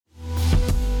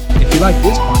like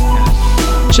this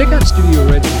podcast, check out Studio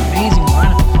Red's amazing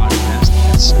lineup of podcasts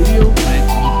at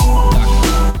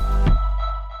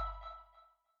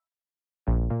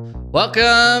studioredmedia.com.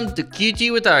 Welcome to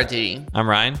QT with RT. I'm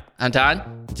Ryan. I'm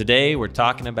Todd. Today we're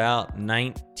talking about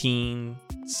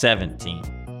 1917.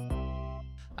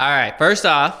 All right, first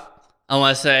off, I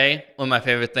want to say one of my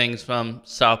favorite things from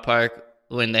South Park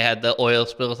when they had the oil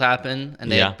spills happen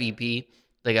and they had BP,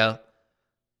 they go,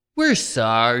 "We're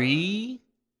sorry.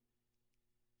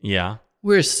 Yeah.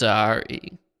 We're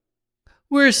sorry.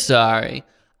 We're sorry."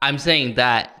 I'm saying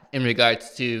that in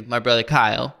regards to my brother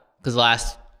Kyle, because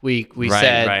last week we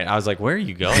said... Right. I was like, where are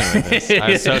you going with this?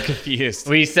 I was so confused.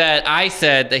 I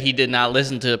said that he did not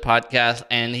listen to the podcast,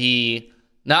 and he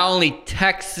not only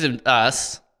texted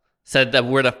us, said that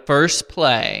we're the first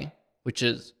play, which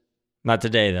is... Not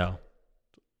today, though.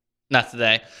 Not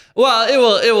today.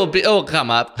 Well, it will come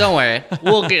up. Don't worry.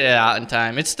 We'll get it out in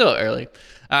time. It's still early.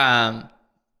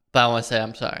 But I want to say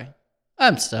I'm sorry.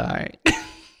 I'm sorry.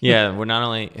 Yeah, we're not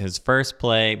only his first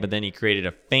play, but then he created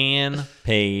a fan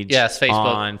page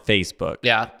on Facebook.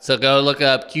 Yeah, so go look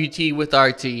up QT with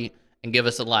RT and give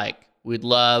us a like. We'd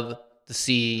love to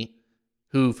see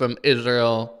who from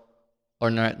Israel or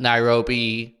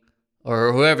Nairobi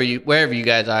or wherever you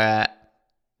guys are at.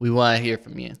 We want to hear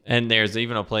from you. And there's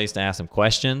even a place to ask some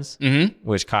questions,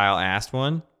 which Kyle asked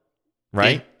one,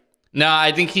 right? No,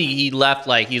 I think he left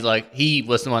he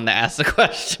was the one that asked the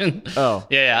question. Oh.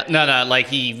 Yeah. No, like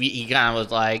he kind of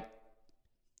was like,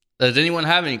 does anyone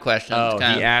have any questions? Oh,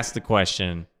 he asked the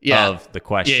question of the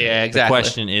question. Yeah, exactly. The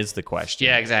question is the question.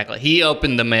 Yeah, exactly. He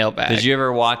opened the mailbag. Did you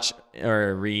ever watch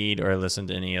or read or listen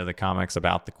to any of the comics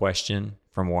about the question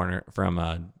from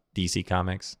DC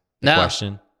Comics? The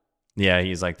Question? Yeah,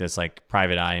 he's like this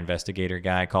private eye investigator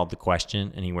guy called The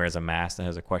Question, and he wears a mask that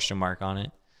has a question mark on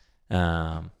it.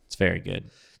 It's very good.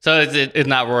 So it's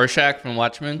not Rorschach from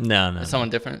Watchmen? No. It's someone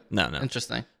different? No.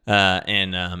 Interesting.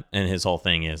 And his whole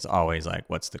thing is always like,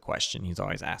 what's the question? He's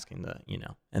always asking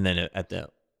and then at the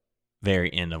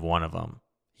very end of one of them,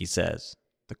 he says,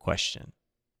 the question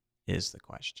is the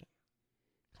question.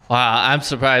 Wow, I'm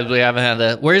surprised we haven't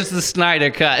had where's the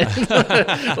Snyder cut?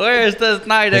 Where's the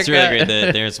Snyder cut? It's really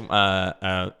great. There's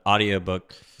an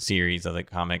audiobook series of the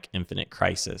comic Infinite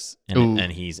Crisis,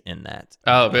 and he's in that.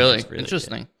 Oh, really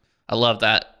interesting. Good. I love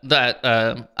that.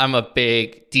 I'm a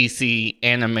big DC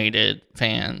animated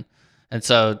fan, and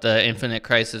so the Infinite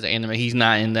Crisis anime, he's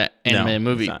not in the animated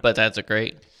movie, but that's a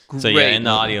great so yeah, in the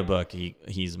audiobook,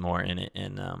 he's more in it,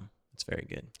 and it's very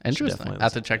good. Interesting. I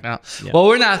have to check it out. Yeah. Well,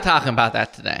 we're not talking about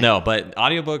that today. No, but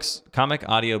comic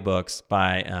audiobooks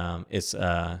by it's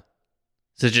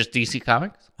is it just DC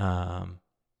Comics?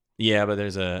 Yeah, but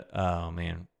there's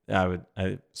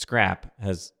Scrap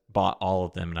has bought all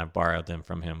of them, and I've borrowed them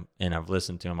from him, and I've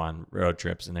listened to them on road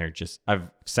trips, and I've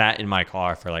sat in my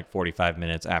car for like 45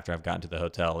 minutes after I've gotten to the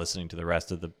hotel listening to the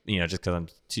rest of the, just because I'm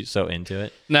so into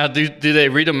it. Now, do they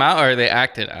read them out or are they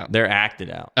acted out? They're acted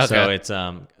out. Okay. So it's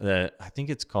I think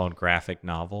it's called graphic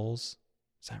novels.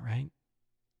 Is that right?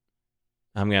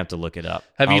 I'm gonna have to look it up.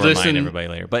 I'll remind everybody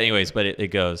later. But anyways, it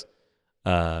goes,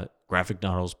 graphic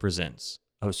novels presents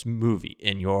a movie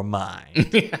in your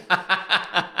mind.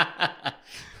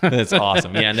 That's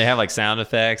awesome. Yeah, and they have like sound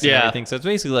effects and everything. So it's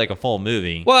basically like a full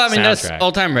movie. Well, I mean, that's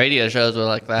old-time radio shows were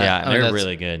like that. Yeah, they're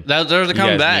really good. Those are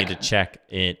coming back. You need to check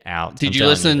it out. Did you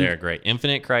listen? They're great.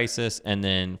 Infinite Crisis and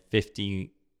then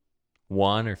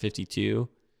 51 or 52.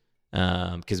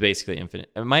 Because basically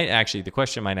the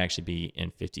question might actually be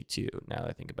in 52 now that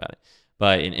I think about it.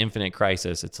 But in Infinite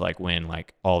Crisis, it's like when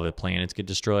like all the planets get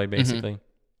destroyed, basically.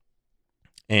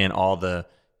 And all the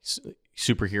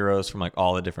superheroes from like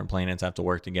all the different planets have to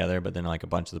work together, but then like a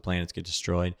bunch of the planets get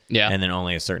destroyed. Yeah. And then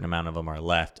only a certain amount of them are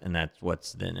left, and that's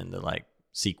what's then in the like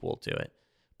sequel to it.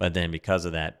 But then because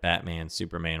of that, Batman,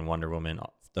 Superman, Wonder Woman,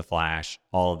 The Flash,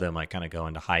 all of them like kind of go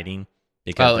into hiding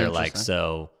because they're like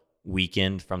so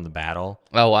weakened from the battle.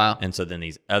 Oh wow. And so then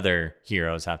these other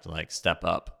heroes have to like step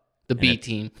up. The B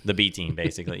team. The B team,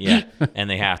 basically, yeah. And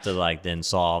they have to like then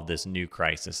solve this new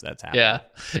crisis that's happening.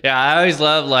 Yeah. I always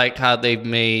love like how they've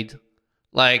made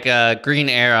like Green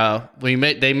Arrow.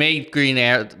 They made Green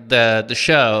Arrow the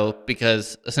show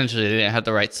because essentially they didn't have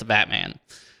the rights to Batman,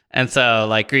 and so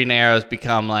like Green Arrow's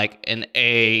become like an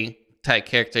A type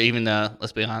character, even though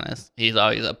let's be honest, he's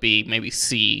always a B, maybe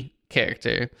C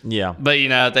character. Yeah. But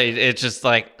it's just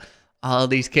like all of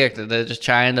these characters, they're just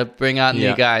trying to bring out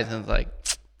new guys, and it's like,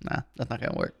 nah, that's not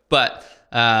gonna work. But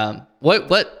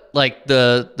what like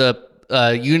the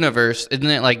universe, isn't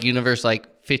it like universe like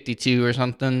 52 or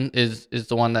something is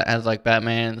the one that has like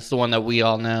Batman? It's the one that we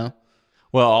all know.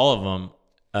 Well, all of them,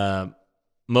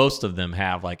 most of them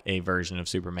have like a version of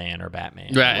Superman or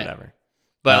Batman Right. or whatever.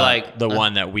 But like the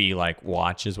one that we like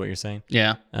watch is what you're saying.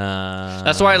 yeah.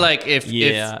 That's why, like, if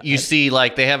you see,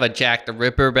 like, they have a Jack the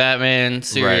Ripper Batman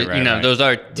series, Right. those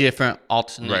are different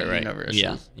alternate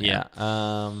universes. Yeah.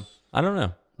 I don't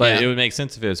know, but Yeah. it would make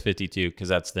sense if it was 52 because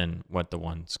that's then what the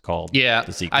one's called. Yeah.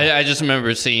 the sequel. I just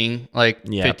remember seeing, like,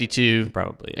 Yeah, 52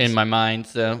 probably is. in my mind.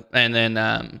 So, and then,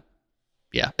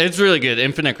 yeah, it's really good.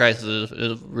 Infinite Crisis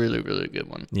is a really, really good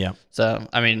one. Yeah. So,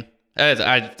 I mean,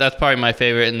 that's probably my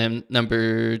favorite. And then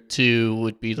number 2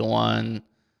 would be the one,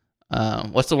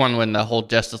 what's the one when the whole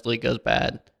Justice League goes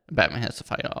bad and Batman has to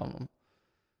fight all of them?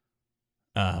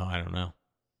 Oh, I don't know.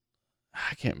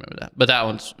 I can't remember that, but that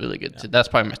one's really good too. That's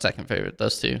probably my second favorite,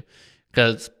 those two,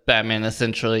 because Batman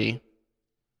essentially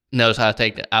knows how to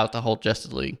take out the whole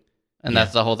Justice League, and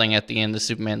that's the whole thing at the end. The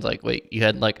Superman's like, "Wait, you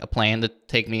had like a plan to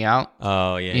take me out?"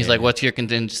 Oh yeah. And he's like, "What's your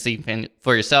contingency plan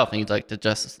for yourself?" And he's like, "The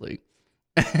Justice League."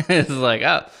 It's like,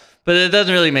 oh, but it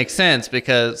doesn't really make sense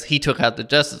because he took out the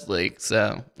Justice League.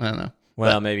 So I don't know.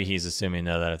 Well, maybe he's assuming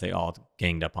though that if they all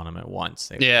ganged up on him at once,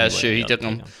 Yeah, sure. He took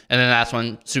them, and then that's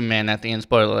when Superman at the end,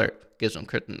 spoiler alert, gives him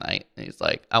kryptonite, and he's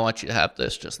like, "I want you to have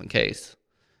this just in case."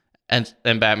 And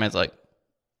Batman's like,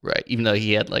 "Right," even though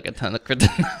he had like a ton of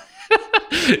kryptonite.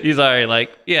 He's already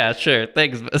like, "Yeah, sure,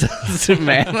 thanks,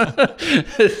 Superman."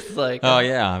 It's like, Oh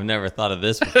yeah, I've never thought of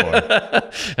this before.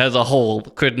 has a whole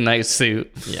kryptonite suit.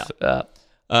 Yeah.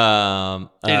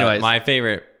 Anyways. My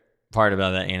favorite part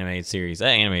about that animated series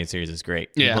is great.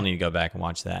 Yeah. People need to go back and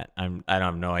watch that. I don't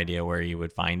have no idea where you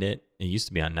would find it. It used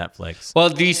to be on Netflix. Well,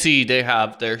 DC, they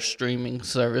have their streaming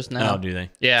service now. Oh, do they?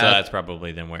 Yeah. So that's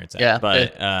probably then where it's at. Yeah.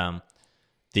 But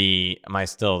the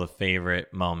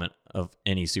favorite moment of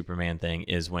any Superman thing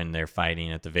is when they're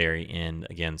fighting at the very end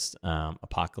against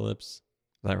Apocalypse.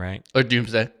 Is that right? Or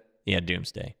Doomsday. Yeah,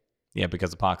 Doomsday. Yeah,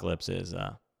 because Apocalypse is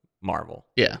Marvel,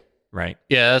 Yeah. right?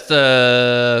 Yeah, that's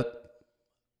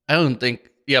I don't think.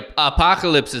 Yep,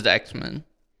 Apocalypse is X-Men.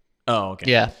 Oh,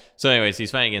 okay. Yeah. So, anyways,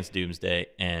 he's fighting against Doomsday,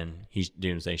 and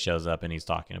Doomsday shows up, and he's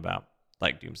talking about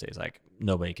like Doomsday's like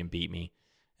nobody can beat me,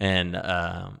 and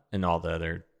all the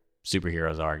other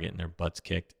superheroes are getting their butts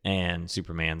kicked, and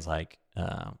Superman's like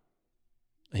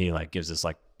he like gives this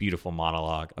like beautiful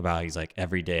monologue about he's like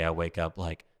every day I wake up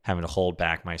like having to hold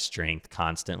back my strength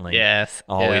constantly. Yes.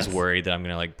 Always worried that I'm going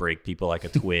to like break people like a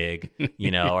twig,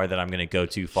 or that I'm going to go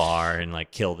too far and like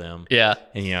kill them. Yeah.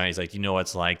 And, he's like, what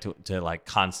it's like to like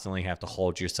constantly have to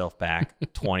hold yourself back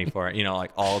 24,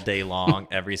 like all day long,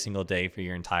 every single day for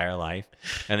your entire life.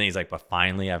 And then he's like, but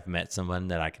finally I've met someone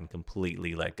that I can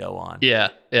completely let go on. Yeah.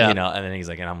 Yeah. And then he's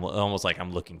like, and I'm almost like,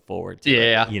 I'm looking forward to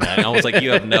Yeah. it. And almost like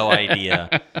you have no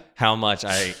idea how much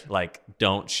I like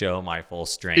don't show my full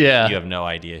strength. Yeah. You have no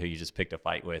idea who you just picked a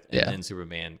fight with. And Yeah. then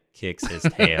Superman kicks his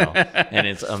tail and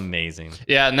it's amazing.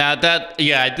 Yeah, now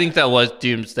I think that was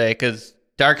Doomsday because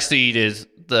Darkseid is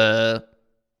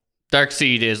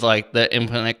like the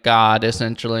infinite god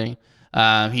essentially.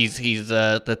 He's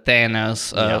the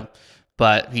Thanos,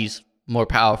 but he's more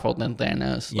powerful than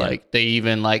Thanos. Yeah. Like they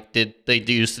even like they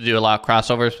used to do a lot of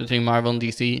crossovers between Marvel and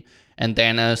DC, and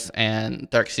Thanos and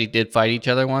Darkseid did fight each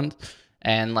other once,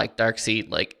 and like Darkseid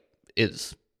like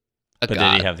is a But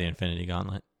god. did he have the Infinity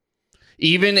Gauntlet?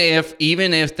 Even if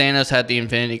Thanos had the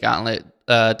Infinity Gauntlet,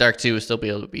 Darkseid would still be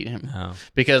able to beat him. Oh.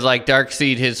 Because like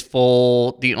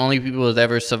Darkseid, the only people who's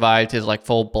ever survived his like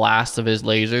full blast of his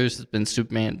lasers has been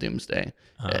Superman and Doomsday.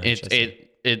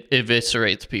 It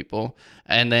eviscerates people,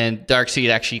 and then Darkseid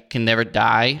actually can never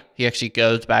die. He actually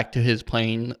goes back to his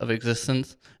plane of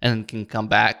existence and can come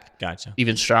back Gotcha.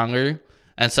 even stronger.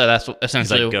 And so that's He's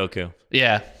essentially like Goku.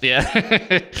 Yeah.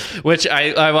 Which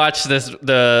I watched this.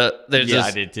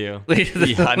 I did too.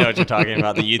 Yeah, I know what you're talking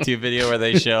about. The YouTube video where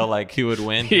they show like who would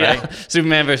win, Yeah, right?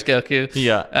 Superman versus Goku.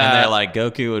 Yeah, and they're like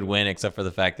Goku would win except for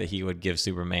the fact that he would give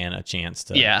Superman a chance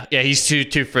to. Yeah, he's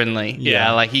too friendly. Yeah.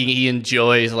 Yeah, like he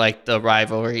enjoys like the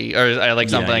rivalry or like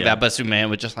something like yeah. that. But Superman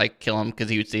would just like kill him because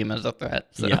he would see him as a threat.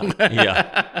 So.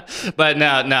 Yeah. But no,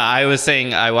 I was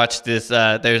saying I watched this.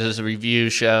 There's this review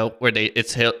show where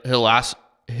it's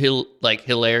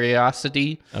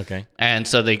Hilariosity. Okay. And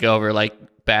so they go over like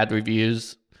bad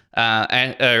reviews,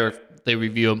 or they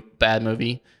review a bad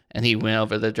movie, and he went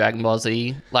over the Dragon Ball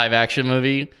Z live action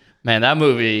movie. Man, that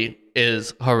movie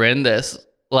is horrendous.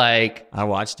 Like, I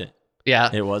watched it. yeah,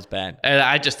 It was bad. and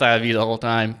I just thought of you the whole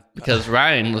time because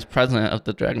Ryan was president of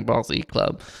the Dragon Ball Z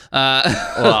club.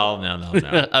 Well, no.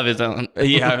 Of his own.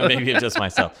 Yeah, maybe just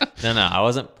myself. No, I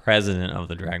wasn't president of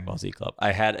the Dragon Ball Z club.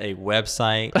 I had a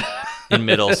website in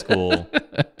middle school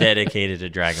dedicated to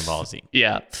Dragon Ball Z.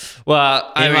 Yeah.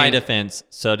 Well, In my defense,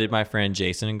 so did my friend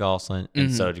Jason and Gosselin,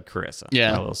 and so did Carissa,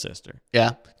 Yeah. my little sister.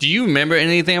 Yeah. Do you remember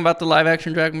anything about the live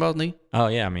action Dragon Ball Z? Oh,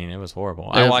 yeah, I mean, it was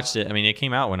horrible. It I was- watched it. I mean, it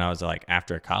came out when I was like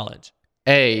after college.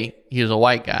 He was a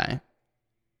white guy.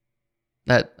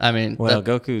 Well,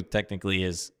 Goku technically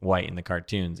is white in the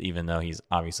cartoons, even though he's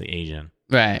obviously Asian.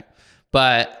 right.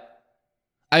 But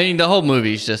I mean, the whole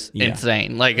movie's just Yeah.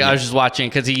 insane. Like I was just watching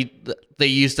because they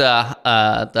used the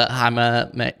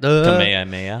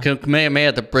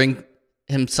Kamehameha to bring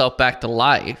himself back to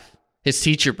life. His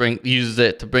teacher uses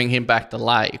it to bring him back to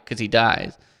life because he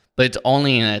dies, but it's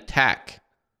only an attack.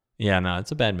 Yeah, no,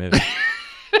 it's a bad movie.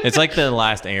 It's like the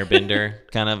last Airbender,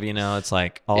 kind of, it's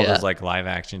like all Yeah. those like live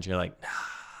actions. You're like, nah.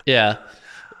 Yeah.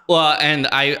 Well, and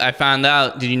I found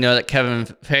out, did you know that Kevin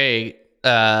Feige,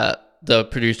 the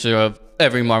producer of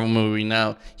every Marvel movie we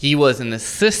know, he was an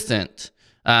assistant.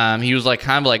 He was like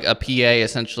kind of like a PA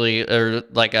essentially, or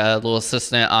like a little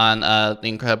assistant on The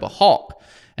Incredible Hulk.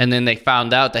 And then they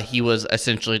found out that he was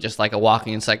essentially just like a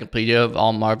walking encyclopedia of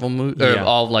all Marvel movies, or Yeah.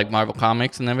 all like Marvel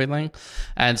comics and everything.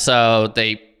 And so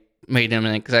they made him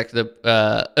an executive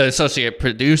associate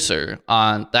producer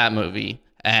on that movie,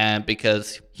 and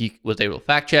because he was able to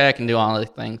fact check and do all these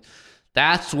things.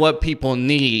 That's what people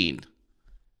need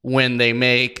when they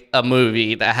make a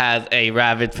movie that has a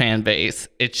rabid fan base.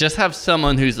 It just have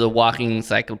someone who's a walking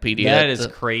encyclopedia. That is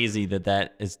crazy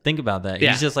that is, think about that.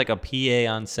 Yeah. He's just like a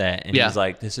PA on set, and Yeah. he's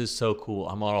like, this is so cool.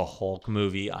 I'm on a Hulk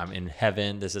movie. I'm in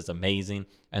heaven. This is amazing.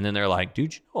 And then they're like,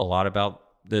 dude, you know a lot about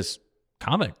this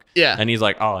comic. Yeah. And he's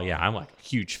like, oh yeah, I'm like a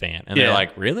huge fan. And Yeah. they're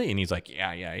like, really? And he's like,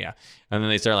 yeah. And then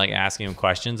they start like asking him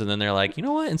questions, and then they're like, you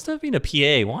know what? Instead of being a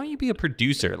PA, why don't you be a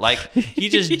producer? Like he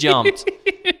just jumped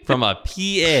from a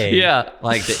PA,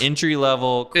 like the entry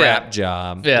level crap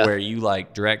job where you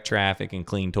like direct traffic and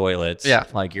clean toilets. Yeah.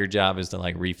 Like your job is to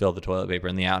like refill the toilet paper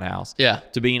in the outhouse. Yeah.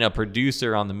 To being a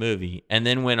producer on the movie, and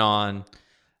then went on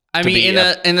I to mean, be in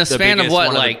the span of biggest- what, one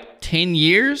of the- like 10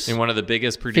 years? in one of the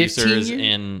biggest producers 15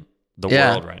 years? in the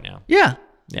Yeah. world right now. Yeah.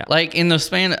 Yeah. Like in the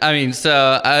span, I mean,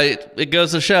 so it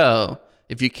goes to show,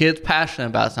 if your kid's passionate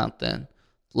about something,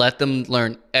 let them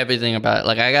learn everything about it.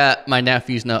 Like I got my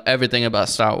nephews know everything about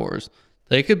Star Wars.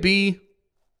 They could be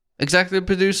executive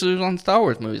producers on Star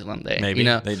Wars movies one day. Maybe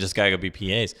they just gotta go be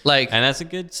PAs. Like, and that's a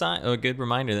good sign, a good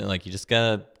reminder that like you just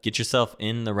gotta get yourself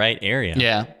in the right area.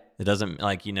 yeah. It doesn't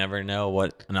like you never know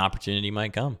what an opportunity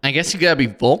might come. I guess you gotta be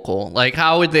vocal. Like,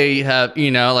 how would they have,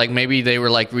 like maybe they were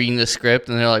like reading the script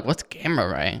and they're like, what's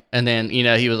camera right? And then,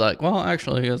 he was like, well,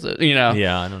 actually,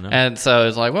 Yeah, I don't know. And so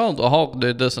it's like, well, the Hulk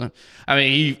did this. And, I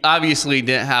mean, he obviously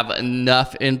didn't have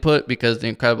enough input because the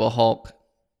Incredible Hulk,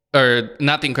 or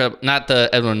not the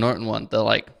Edward Norton one, the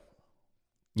like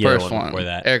Yeah, the first one, before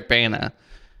that. Eric Bana.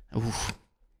 Oof,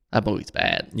 that movie's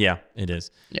bad. Yeah, it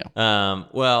is. Yeah.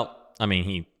 Well, I mean,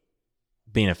 he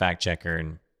being a fact checker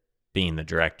and being the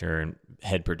director and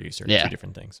head producer, Yeah. two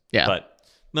different things. Yeah. But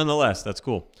nonetheless, that's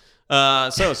cool.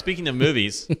 So speaking of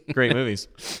movies, great movies.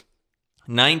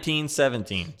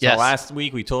 1917. So Yes. last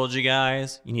week we told you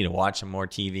guys you need to watch some more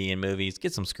TV and movies,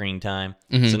 get some screen time.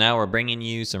 Mm-hmm. So now we're bringing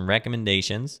you some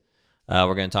recommendations.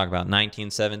 We're going to talk about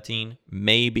 1917,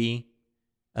 maybe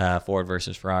Ford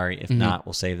versus Ferrari. If not,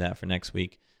 we'll save that for next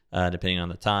week, depending on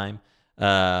the time.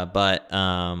 But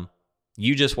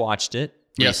you just watched it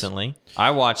Yes. recently.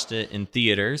 I watched it in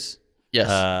theaters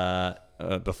Yes.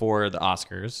 before the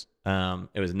Oscars.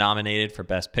 It was nominated for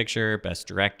Best Picture, Best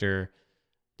Director.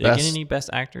 Did it Best- get any Best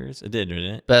Actors? It did,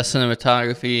 didn't it? Best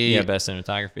cinematography. Yeah, Best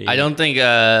Cinematography. I don't think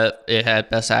it had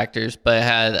best actors, but it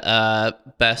had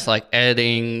best like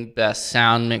editing, best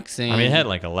sound mixing. I mean, it had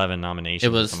like 11 nominations. It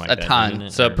or was something a like that, ton. didn't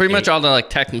it? So Or pretty much 8. all the like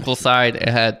technical side, it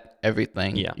had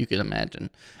everything you could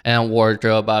imagine, and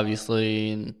wardrobe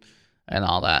obviously, and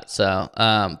all that. So,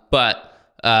 but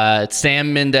it's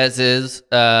Sam Mendes's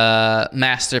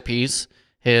masterpiece,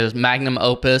 his magnum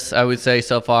opus, I would say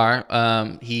so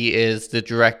far. He is the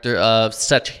director of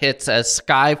such hits as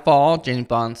Skyfall, James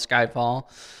Bond's Skyfall.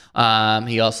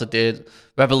 He also did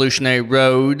Revolutionary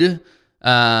Road,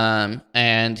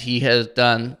 and he has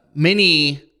done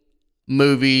many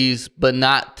movies, but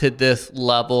not to this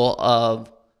level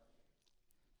of,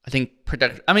 I think,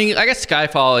 production. I mean, I guess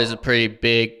Skyfall is a pretty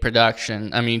big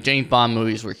production. I mean, James Bond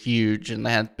movies were huge and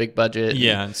they had big budget.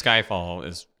 Yeah, and Skyfall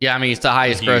is, Yeah, I mean, it's the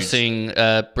highest Huge.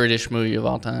 grossing British movie of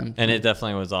all time. and it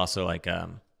definitely was also like,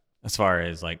 as far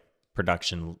as like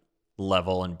production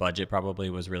level and budget probably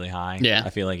was really high. Yeah.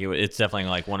 I feel like it's definitely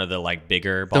like one of the like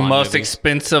bigger The Bond most movies.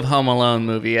 expensive Home Alone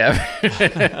movie ever.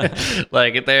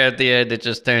 Like there at the end, it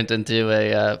just turned into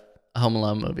a Home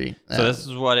Alone movie. So this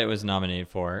is what it was nominated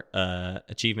for: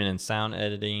 achievement in sound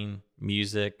editing,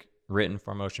 music, written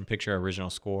for motion picture, original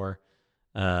score,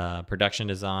 production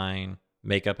design,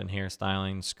 makeup and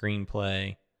hairstyling,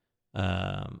 screenplay,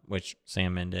 which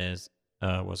Sam Mendes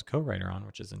was a co-writer on,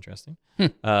 which is interesting.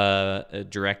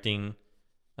 Directing,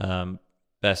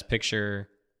 best picture,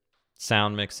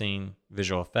 sound mixing,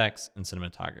 visual effects, and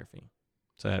cinematography.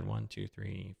 So I had 1, 2,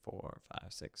 3, 4,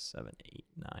 5, 6, 7, 8,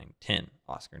 9, 10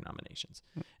 Oscar nominations.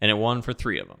 And it won for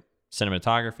 3 of them.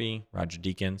 Cinematography, Roger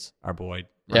Deakins, our boy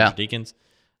Roger Deakins.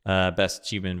 Best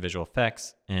achievement in visual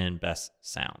effects, and best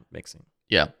sound mixing.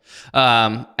 Yeah.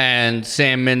 And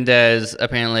Sam Mendes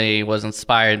apparently was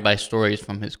inspired by stories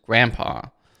from his grandpa.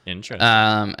 Interesting.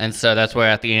 And so that's where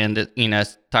at the end, it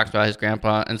talks about his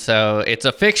grandpa. And so it's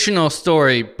a fictional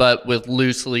story, but with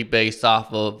loosely based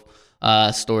off of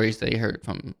stories that he heard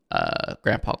from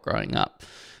grandpa growing up.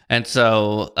 And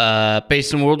so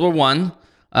based in World War One,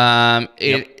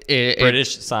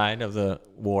 British side of the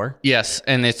war. Yes,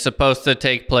 and it's supposed to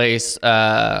take place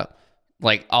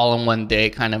like all in one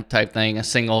day kind of type thing. A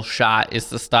single shot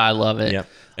is the style of it. Yep.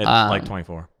 It's like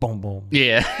 24. Boom, boom.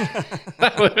 Yeah.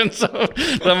 That would have been so.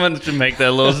 Someone should make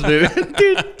that little snoo.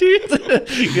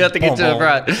 You have to get to the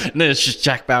front. And then it's just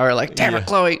Jack Bauer like, damn it,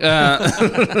 Chloe.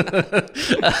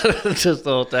 Just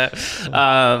the whole time.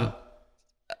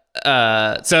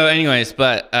 So anyways,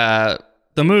 but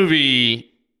the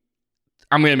movie,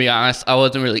 I'm going to be honest, I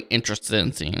wasn't really interested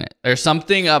in seeing it. There's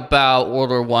something about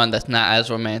World War I that's not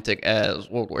as romantic as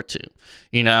World War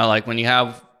II. Like when you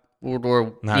have World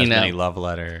War, not as many love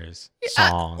letters,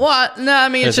 songs. Well, no, I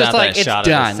mean, it's just like, it's shot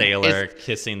done. Of the sailor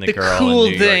kissing the girl cool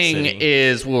in New thing York City.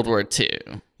 is World War II.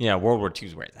 Yeah, World War II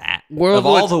is where it's at. World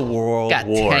all War- the world God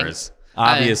dang. wars,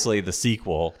 obviously the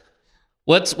sequel.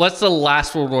 What's the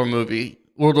last World War I movie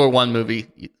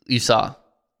you saw?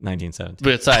 1917.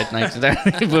 Besides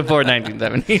 1970, before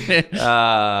 1970.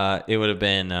 It would have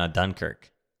been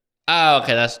Dunkirk. Oh,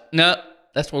 okay. That's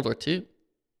World War II.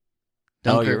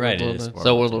 Oh, you're right. World It is War-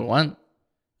 So World War One.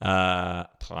 I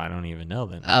don't even know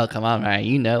then. Oh, come on, man.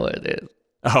 You know what it is.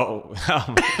 Oh,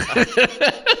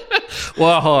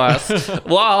 War Horse.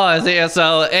 Yeah.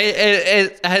 So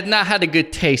it had not had a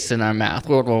good taste in our mouth.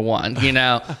 World War One.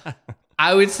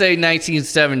 I would say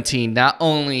 1917 not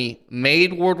only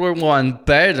made World War I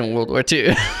better than World War II,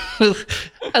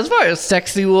 as far as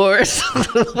sexy wars,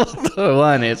 World War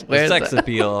I is. the sex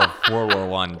appeal of World War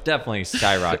One definitely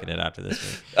skyrocketed after this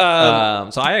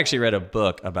movie. So I actually read a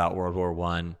book about World War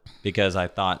One because I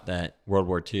thought that World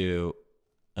War II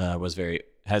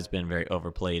has been very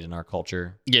overplayed in our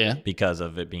culture. Yeah. Because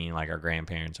of it being like our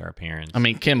grandparents, our parents. I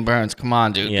mean, Ken Burns, come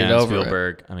on, dude. Yeah, get and over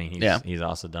Spielberg. it. I mean, Yeah. he's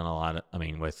also done a lot of. I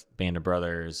mean, with Band of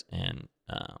Brothers and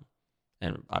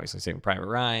obviously Saving Private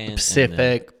Ryan,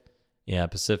 Pacific.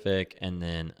 Pacific, and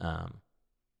then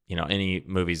any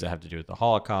movies that have to do with the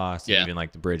Holocaust, Yeah. even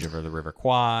like The Bridge over the River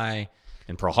Kwai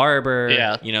and Pearl Harbor.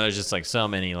 Yeah. There's just like so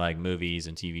many like movies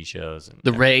and TV shows and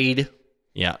The Raid.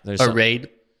 Yeah, there's Raid.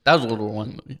 That was a World War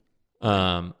One movie.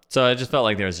 So I just felt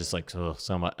like there was just like so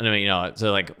much. I mean,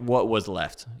 so like what was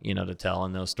left, to tell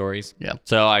in those stories. Yeah.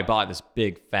 So I bought this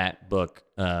big fat book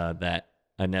that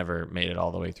I never made it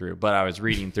all the way through, but I was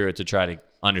reading through it to try to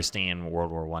understand World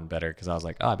War One better because I was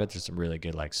like, oh, I bet there's some really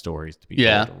good like stories to be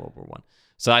told in World War One.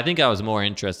 So I think I was more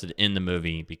interested in the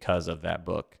movie because of that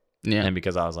book. Yeah. And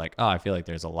because I was like, oh, I feel like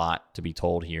there's a lot to be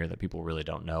told here that people really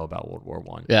don't know about World War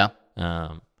One. Yeah.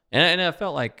 And I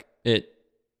felt like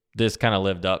this kind of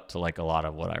lived up to like a lot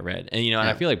of what I read. And, and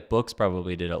I feel like books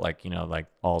probably did it like, like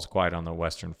All's Quiet on the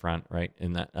Western Front, right?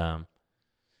 And that's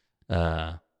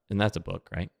a book,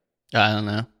 right? I don't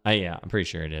know. I'm pretty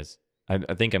sure it is.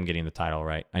 I think I'm getting the title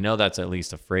right. I know that's at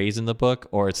least a phrase in the book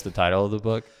or it's the title of the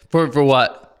book. For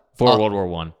what? For World War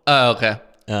One. Oh, okay.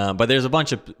 But there's a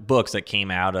bunch of books that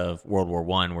came out of World War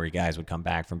One where you guys would come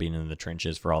back from being in the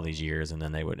trenches for all these years, and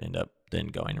then they would end up then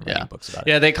going and writing books about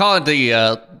it. Yeah, they call it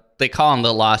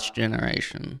the Lost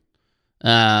Generation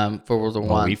for World War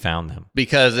One. We found them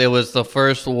because it was the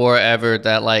first war ever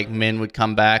that like men would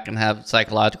come back and have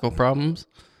psychological problems.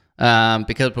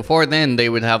 Because before then they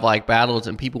would have like battles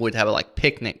and people would have like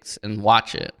picnics and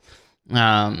watch it.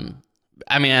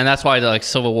 I mean, and that's why the like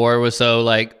Civil War was so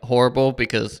like horrible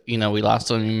because we lost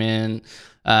so many men,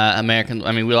 Americans.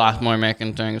 I mean, we lost more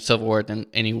Americans during the Civil War than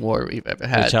any war we've ever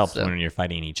had. Which helps when you're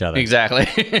fighting each other. Exactly,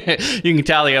 you can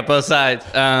tally up both sides.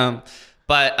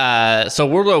 But so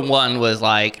World War One was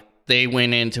like they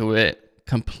went into it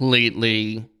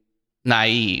completely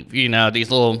naive, you know, these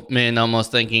little men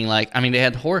almost thinking like, I mean, they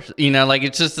had horse, you know, like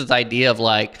it's just this idea of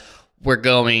like, we're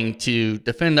going to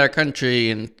defend our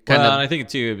country and kind And of, I think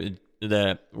too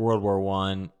that World War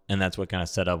One, and that's what kind of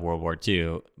set up World War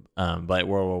Two. But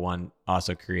World War One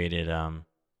also created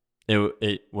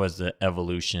it was the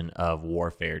evolution of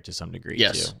warfare to some degree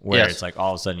Yes. too, where Yes. it's like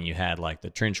all of a sudden you had like the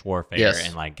trench warfare Yes.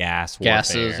 and like gas warfare.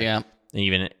 gases, yeah,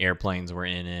 Even airplanes were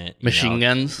in it. machine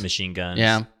guns. Machine guns.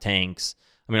 Yeah. Tanks.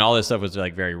 I mean, all this stuff was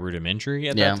like very rudimentary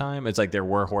at Yeah. that time. It's like there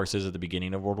were horses at the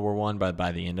beginning of World War One, but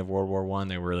by the end of World War One,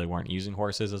 they really weren't using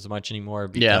horses as much anymore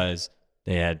because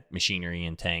they had machinery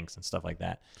and tanks and stuff like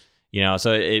that. You know,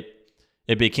 so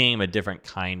it became a different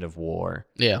kind of war.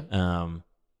 Yeah.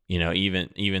 You know,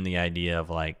 even the idea of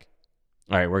like,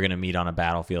 all right, we're gonna meet on a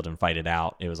battlefield and fight it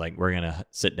out. It was like we're gonna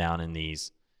sit down in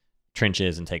these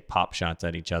trenches and take pop shots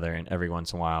at each other, and every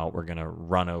once in a while we're gonna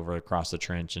run over across the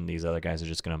trench and these other guys are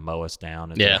just gonna mow us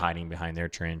down and they're hiding behind their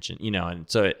trench, and you know, and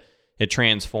so it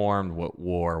transformed what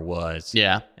war was.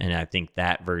 Yeah. And I think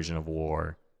that version of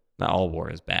war, not all war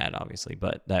is bad obviously,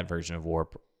 but that version of war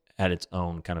had its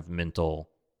own kind of mental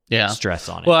stress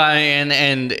on it. Well,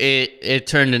 and it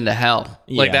turned into hell.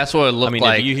 Like Yeah. that's what it looked I mean,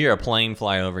 like. if you hear a plane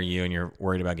fly over you and you're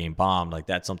worried about getting bombed, like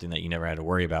that's something that you never had to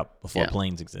worry about before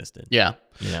planes existed. Yeah.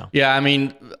 You know? Yeah, I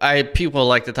mean, people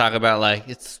like to talk about like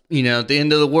it's, you know, the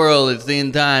end of the world, it's the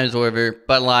end times or whatever,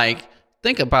 but like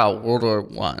think about World War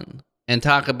One and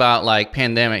talk about like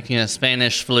pandemic, you know,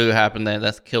 Spanish flu happened there,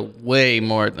 that's killed way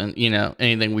more than, you know,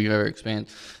 anything we've ever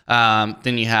experienced.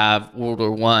 Then you have World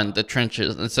War One, the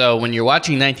trenches. And so when you're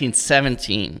watching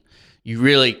 1917, you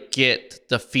really get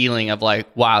the feeling of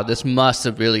like, wow, this must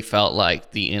have really felt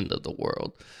like the end of the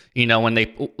world. You know, when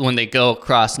they go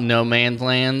across no man's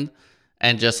land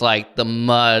and just like the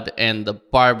mud and the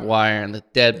barbed wire and the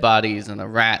dead bodies and the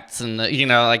rats and the, you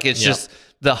know, like it's just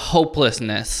the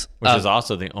hopelessness. Which is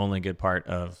also the only good part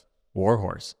of War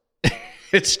Horse.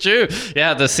 It's true.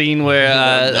 Yeah, the scene where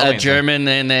a German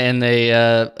and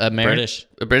a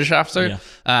British officer,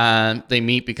 they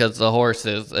meet because the horse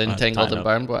is entangled in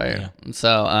barbed wire. Yeah. And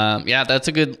so, that's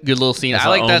a good little scene. That's I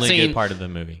like the that only scene. good part of the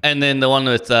movie. And then the one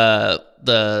with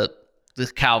the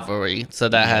cavalry. So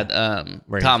that had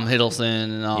Tom Hiddleston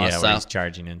and all that where stuff. he's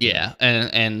charging into Yeah,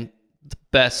 and the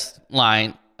best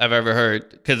line I've ever heard,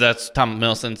 because that's Tom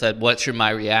Hiddleston said, "What should my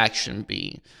reaction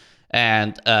be?"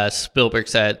 And Spielberg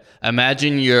said,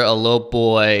 imagine you're a little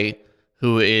boy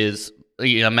who is,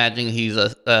 you know, imagine he's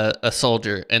a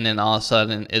soldier and then all of a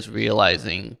sudden is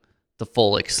realizing the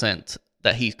full extent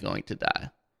that he's going to die.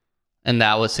 And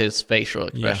that was his facial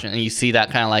expression. And you see that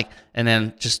kind of like, and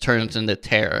then just turns into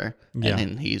terror and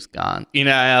then he's gone. You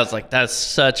know, I was like, that's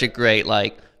such a great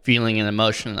like feeling and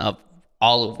emotion of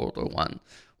all of World War One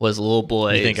was a little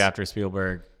boy. You think after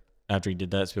he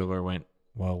did that, Spielberg went,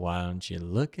 well, why don't you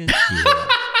look at you?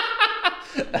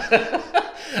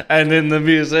 And then the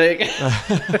music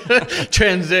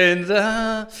transcends.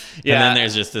 And then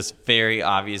there's just this very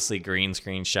obviously green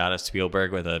screen shot of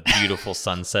Spielberg with a beautiful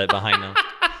sunset behind him.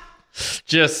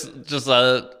 Just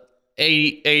a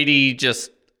 80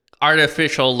 just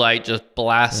artificial light just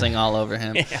blasting all over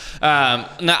him. Now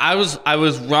I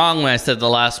was wrong when I said the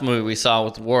last movie we saw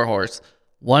with War Horse.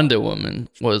 Wonder Woman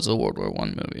was a World War One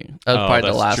movie. That was probably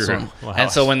the last one. Wow.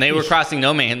 And so when they were crossing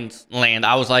no man's land,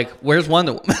 I was like, "Where's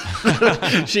Wonder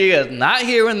Woman? She is not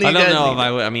here when these I guys." don't know if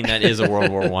I would. I mean, that is a World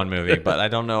War One movie, but I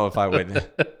don't know if I would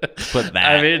put that.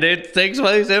 I mean, it takes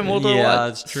place in World War One. Yeah,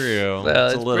 it's true. So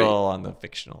it's a it's little on the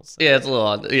fictional side. Yeah, it's a little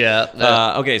odd.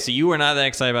 Yeah. Okay, so you were not that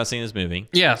excited about seeing this movie.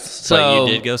 Yes. But So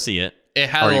you did go see it. it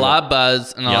had a lot of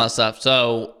buzz and all that stuff.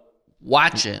 So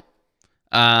watch it.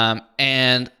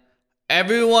 And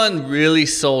everyone really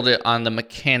sold it on the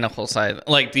mechanical side,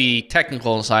 like the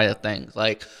technical side of things.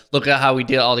 Like, look at how we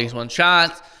did all these one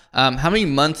shots. How many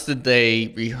months did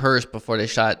they rehearse before they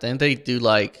shot? Didn't they do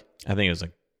like? I think it was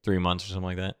like 3 months or something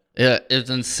like that. Yeah, it's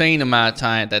an insane amount of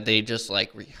time that they just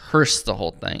like rehearsed the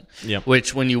whole thing. Yep.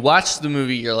 Which when you watch the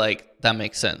movie, you're like, that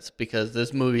makes sense because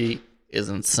this movie is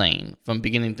insane from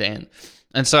beginning to end.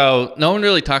 And so no one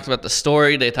really talked about the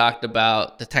story. They talked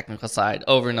about the technical side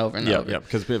over and over and over. Yeah,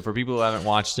 because for people who haven't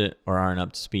watched it or aren't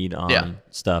up to speed on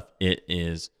stuff, it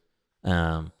is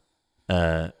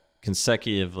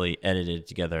consecutively edited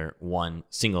together one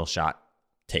single shot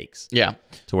takes. Yeah.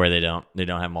 To where they don't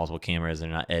have multiple cameras. They're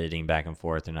not editing back and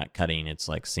forth. They're not cutting. It's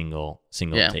like single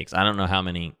takes. I don't know how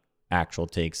many actual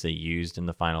takes they used in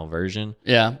the final version.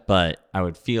 Yeah. But I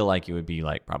would feel like it would be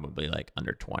like probably like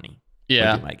under 20.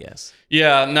 Yeah. Would be my guess.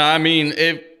 Yeah. No, I mean,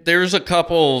 there's a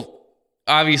couple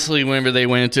obviously, whenever they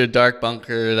went into a dark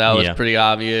bunker, that was Yeah. pretty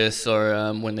obvious.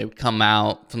 Or when they would come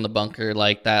out from the bunker,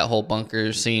 like that whole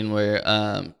bunker scene where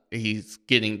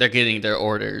they're getting their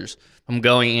orders from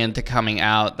going in to coming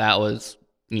out. That was,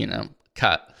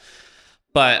 cut.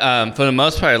 But for the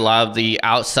most part, a lot of the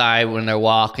outside when they're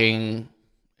walking,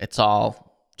 it's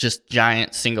all just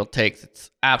giant single takes. It's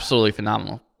absolutely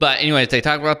phenomenal. But anyways, they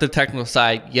talk about the technical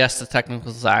side. Yes, the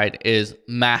technical side is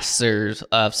masters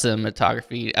of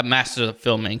cinematography, masters of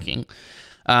filmmaking.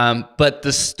 But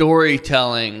the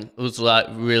storytelling was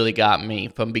what really got me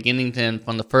from beginning to end,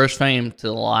 from the first frame to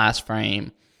the last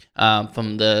frame,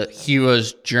 from the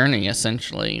hero's journey,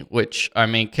 essentially, which our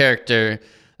main character,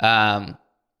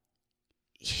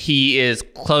 he is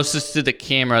closest to the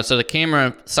camera. So the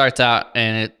camera starts out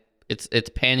and it's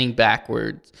panning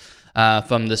backwards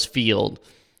from this field.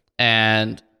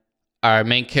 And our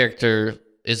main character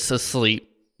is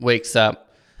asleep, wakes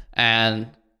up, and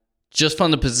just from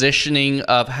the positioning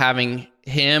of having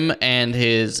him and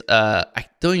his, I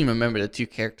don't even remember the two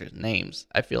characters' names.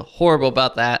 I feel horrible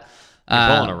about that. You're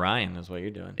pulling a Ryan is what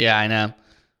you're doing. Yeah, I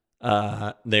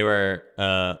know. They were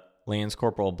Lance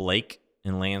Corporal Blake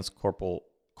and Lance Corporal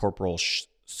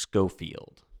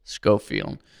Schofield.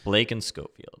 Blake and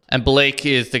Schofield. And Blake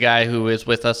is the guy who is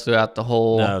with us throughout the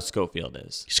whole... No, Schofield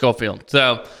is. Schofield.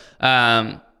 So,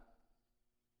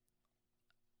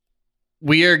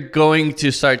 we are going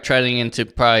to start treading into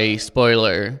probably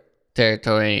spoiler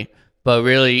territory, but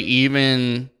really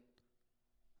even...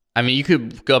 I mean, you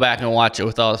could go back and watch it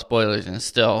with all the spoilers and it's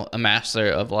still a master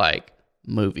of, like,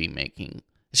 movie making.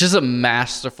 It's just a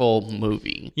masterful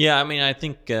movie. Yeah, I mean, I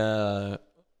think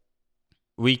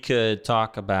we could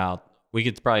talk about... We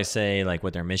could probably say like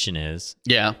what their mission is,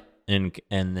 Yeah. and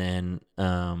then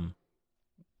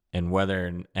and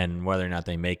whether or not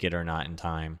they make it or not in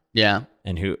time, Yeah.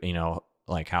 and who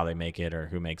like how they make it or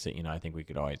who makes it. I think we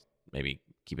could always maybe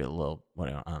keep it a little.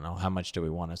 I don't know how much do we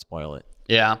want to spoil it.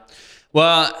 Yeah.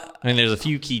 Well, I mean, there's a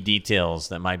few key details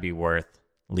that might be worth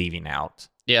leaving out.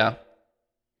 yeah.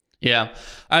 Yeah.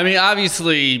 I mean,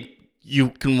 obviously, you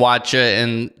can watch it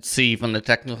and see from the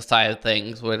technical side of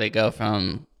things where they go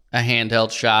from a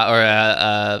handheld shot or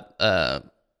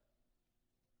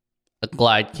a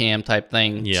glide cam type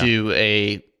thing to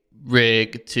a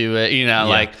rig to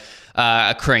like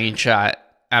a crane shot.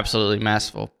 Absolutely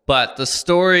masterful. But the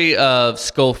story of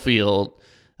Schofield,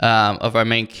 of our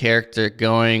main character,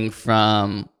 going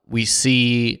from, we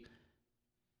see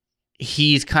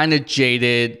he's kind of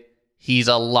jaded. He's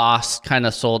a lost kind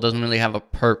of soul, doesn't really have a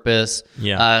purpose.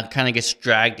 Yeah. Kind of gets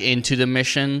dragged into the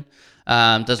mission.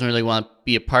 Doesn't really want to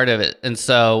be a part of it. And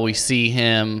so we see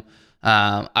him,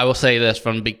 I will say this,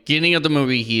 from the beginning of the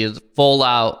movie, he is full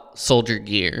out soldier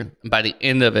gear. And by the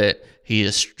end of it, he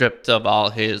is stripped of all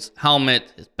his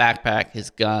helmet, his backpack, his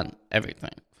gun,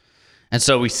 everything. And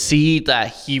so we see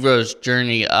that hero's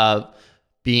journey of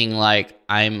being like,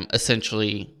 I'm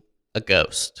essentially a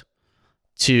ghost,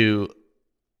 to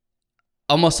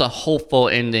almost a hopeful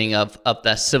ending of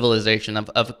that civilization,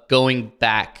 of going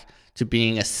back to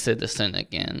being a citizen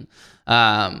again,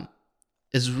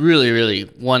 is really, really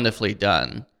wonderfully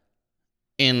done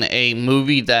in a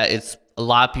movie that it's a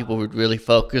lot of people would really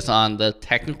focus on the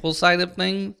technical side of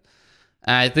things.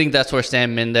 And I think that's where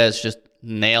Sam Mendes just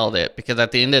nailed it, because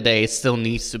at the end of the day, it still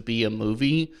needs to be a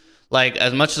movie. Like,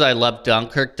 as much as I love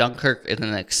Dunkirk is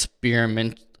an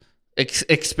experience.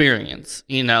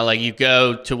 Like, you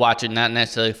go to watch it not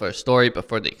necessarily for a story, but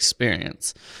for the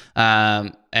experience.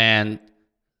 And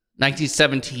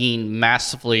 1917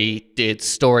 massively did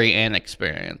story and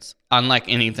experience, unlike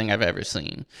anything I've ever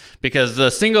seen, because the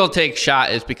single take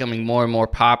shot is becoming more and more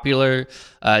popular.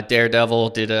 Daredevil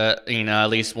did at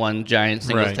least one giant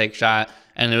single take shot,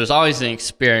 and it was always an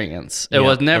experience. It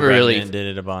was never really... did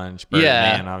it a bunch.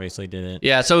 Birdman obviously did it.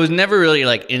 Yeah, so it was never really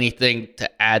like anything to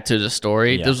add to the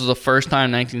story. Yeah. This was the first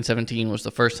time, 1917 was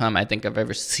the first time I think I've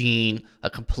ever seen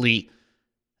a complete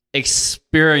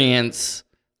experience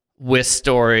with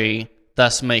story,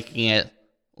 thus making it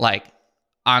like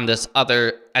on this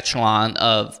other echelon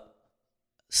of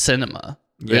cinema,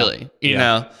 really. You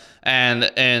know,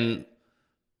 and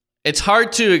it's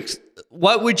hard to.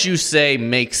 What would you say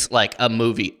makes like a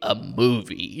movie a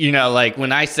movie? Like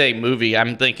when I say movie,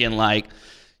 I'm thinking like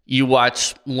you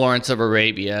watch Lawrence of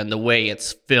Arabia and the way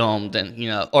it's filmed, and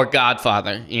or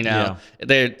Godfather.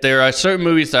 There are certain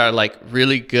movies that are like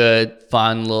really good,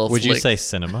 fun little. Would flicks. you say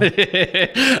cinema?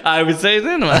 I would say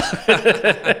cinema.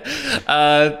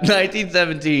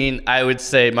 1917, I would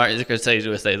say Martin Scorsese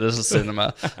would say this is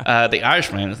cinema. The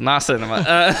Irishman is not cinema.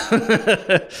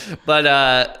 But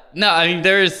no, I mean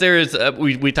there is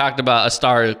we talked about A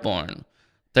Star Is Born.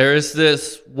 There is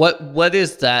this what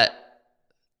is that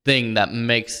thing that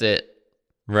makes it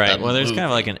Right. a Well, there's kind of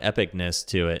movie? like an epicness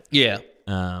to it, Yeah.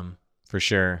 for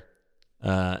sure.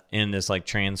 In this like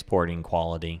transporting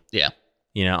quality, Yeah.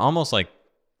 Almost like,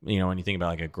 when you think about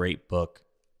like a great book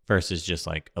versus just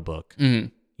like a book,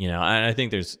 Mhm. I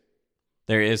think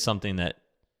there is something that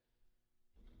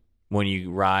when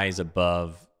you rise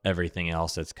above everything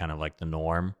else, that's kind of like the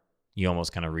norm, you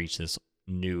almost kind of reach this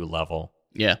new level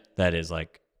Yeah. that is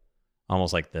like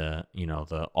almost like the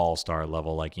the all-star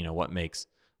level, like what makes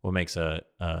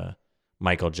a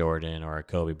Michael Jordan or a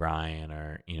Kobe Bryant,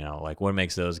 or like what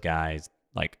makes those guys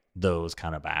like those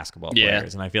kind of basketball Yeah.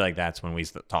 players. And I feel like that's when we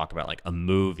talk about like a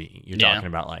movie, you're Yeah. talking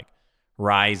about like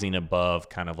rising above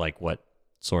kind of like what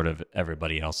sort of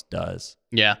everybody else does,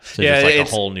 Yeah. to Yeah. just like a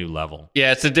It's, whole new level.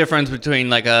 yeah, it's the difference between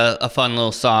like a fun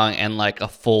little song and like a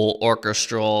full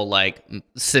orchestral like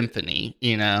symphony,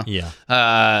 Yeah,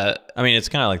 Uh I mean, it's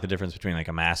kind of like the difference between like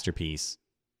a masterpiece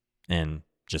and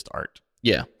just art.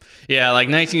 Yeah. Yeah, like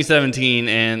 1917,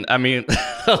 and I mean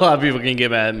a lot of people can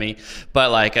get mad at me, but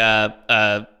like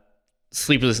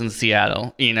Sleepless in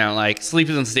Seattle, like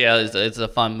Sleepless in Seattle is a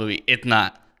fun movie. It's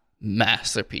not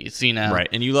masterpiece, Right,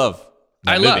 and you love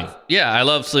that I movie.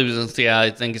 love Sleepless in Seattle. I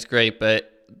think it's great,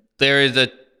 but there's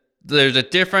a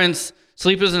difference.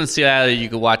 Sleepless in Seattle you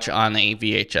could watch on a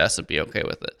VHS and be okay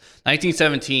with it.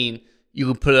 1917, you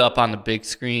could put it up on the big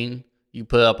screen. You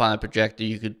put it up on a projector.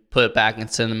 You could put it back in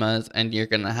cinemas, and you're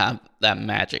gonna have that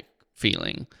magic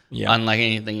feeling, Yeah. unlike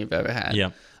anything you've ever had.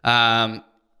 Yeah.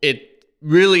 It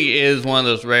really is one of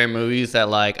those rare movies that,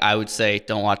 like, I would say,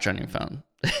 don't watch on your phone.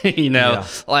 Yeah.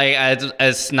 Like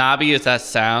as snobby as that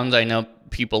sounds, I know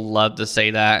people love to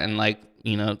say that, and like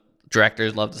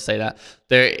directors love to say that.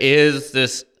 There is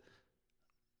this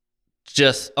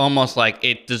just almost like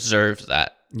it deserves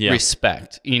that. Yeah.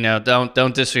 Respect,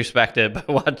 don't disrespect it by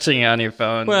watching it on your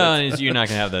phone. Well, and you're not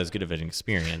gonna have as good of an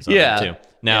experience. Yeah. Too.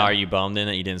 Now, Yeah. are you bummed in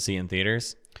that you didn't see it in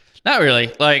theaters? Not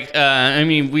really. Like, I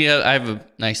mean, I have a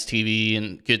nice TV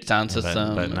and good sound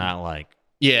system, But not like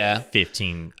yeah.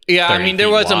 15. Yeah, I 30 mean, there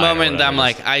feet was a wide or moment that I'm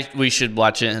whatever it like, we should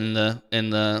watch it in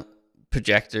the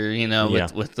projector, Yeah.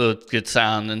 with the good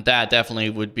sound, and that definitely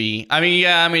would be. I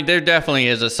mean, there definitely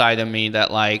is a side of me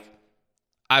that like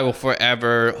I will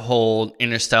forever hold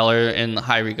Interstellar in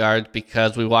high regard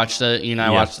because we watched it. I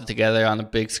watched it together on a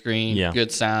big screen, Yeah.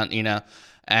 good sound,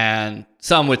 and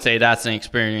some would say that's an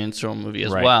experiential movie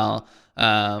as Right. well,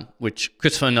 which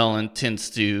Christopher Nolan tends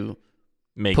to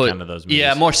make put, kind of those movies.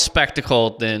 yeah, more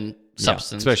spectacle than Yeah,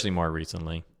 substance. especially more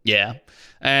recently. Yeah,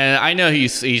 and I know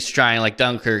he's trying, like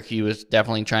Dunkirk. He was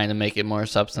definitely trying to make it more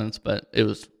substance, but it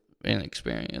was an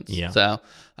experience. Yeah. So,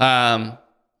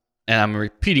 and I'm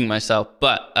repeating myself,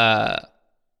 but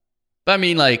I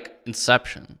mean, like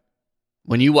Inception.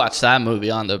 When you watch that movie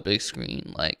on the big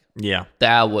screen, like Yeah.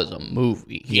 that was a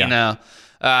movie. Yeah.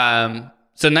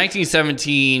 So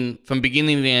 1917, from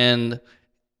beginning to end,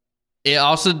 it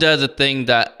also does a thing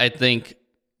that I think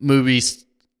movies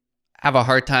have a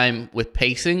hard time with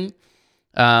pacing.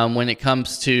 When it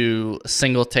comes to a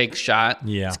single take shot,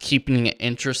 Yeah. it's keeping it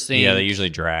interesting. Yeah, they usually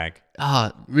drag.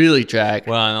 Really drag.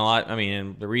 Well,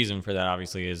 and the reason for that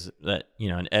obviously is that,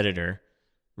 an editor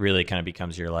really kind of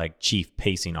becomes your like chief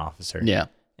pacing officer. Yeah.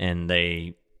 And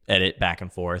they edit back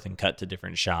and forth and cut to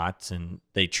different shots, and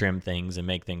they trim things and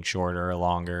make things shorter or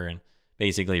longer and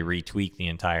basically retweak the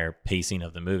entire pacing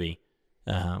of the movie,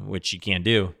 which you can't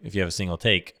do if you have a single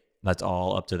take. That's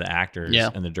all up to the actors Yeah.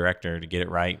 and the director to get it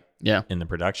right Yeah. in the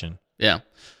production. Yeah.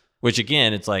 Which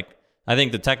again, it's like, I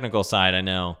think the technical side, I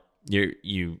know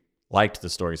you liked the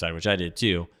story side, which I did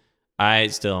too. I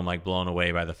still am like blown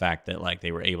away by the fact that like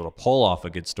they were able to pull off a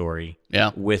good story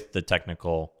Yeah. with the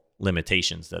technical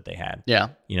limitations that they had. Yeah.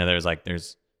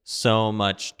 There's so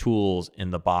much tools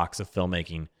in the box of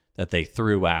filmmaking that they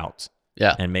threw out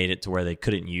Yeah. and made it to where they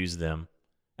couldn't use them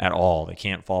at all. They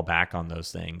can't fall back on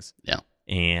those things. Yeah.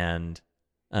 And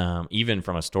even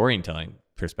from a storytelling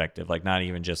perspective, like not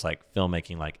even just like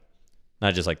filmmaking, like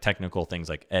not just like technical things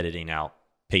like editing out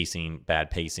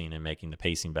bad pacing and making the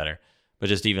pacing better, but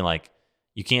just even like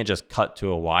you can't just cut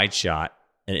to a wide shot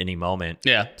at any moment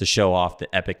Yeah. to show off the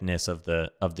epicness of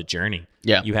the journey.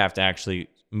 Yeah. You have to actually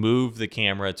move the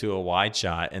camera to a wide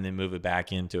shot and then move it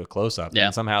back into a close up. Yeah.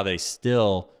 And somehow they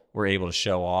still were able to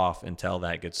show off and tell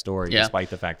that good story Yeah. despite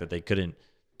the fact that they couldn't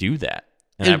do that.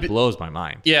 And It'd that be- blows my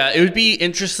mind. Yeah, it would be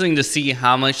interesting to see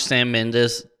how much Sam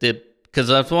Mendes did, because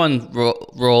that's one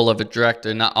role of a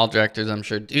director. Not all directors, I'm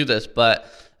sure, do this,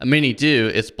 but many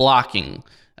do. It's blocking.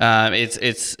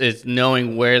 It's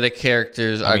knowing where the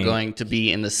characters are mean, going to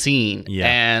be in the scene. Yeah.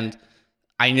 And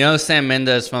I know Sam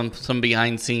Mendes from some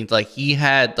behind the scenes, like he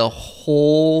had the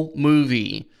whole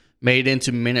movie made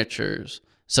into miniatures.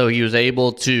 So he was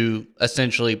able to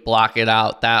essentially block it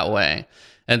out that way.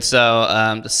 And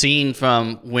so the scene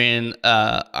from when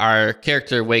our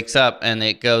character wakes up and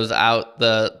it goes out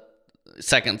the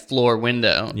second floor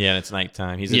window. Yeah, and it's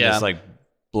nighttime. He's in this like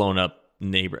blown up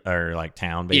neighbor or like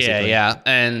town, basically. Yeah.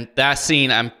 And that scene,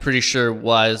 I'm pretty sure,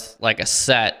 was like a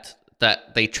set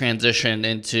that they transitioned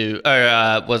into,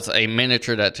 or was a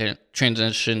miniature that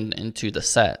transitioned into the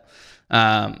set.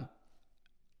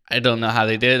 I don't know how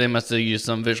they did. They must have used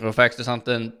some visual effects or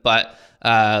something, but they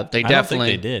definitely. I don't think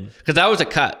they did, because that was a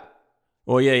cut.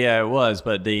 Well, yeah, it was.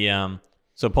 But the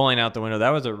so pulling out the window, that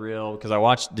was a real. Because I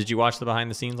watched. Did you watch the behind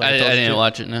the scenes? Like I didn't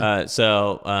watch it. No.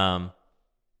 So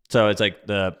it's like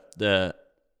the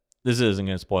this isn't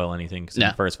going to spoil anything because in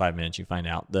the first 5 minutes you find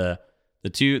out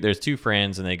there's two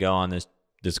friends and they go on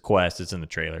this quest. It's in the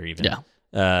trailer even. Yeah.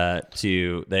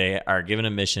 They are given a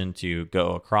mission to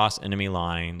go across enemy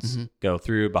lines, go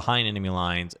through behind enemy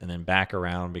lines, and then back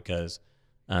around because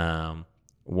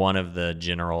one of the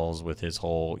generals with his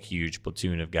whole huge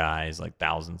platoon of guys, like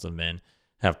thousands of men,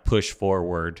 have pushed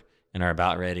forward and are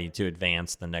about ready to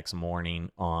advance the next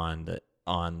morning on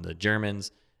the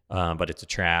Germans. But it's a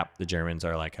trap. The Germans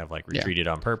are have retreated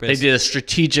on purpose. They did a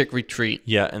strategic retreat.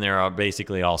 Yeah, and they're all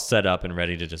basically all set up and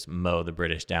ready to just mow the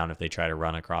British down if they try to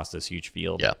run across this huge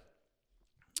field. Yeah.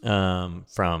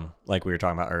 From like we were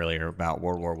talking about earlier about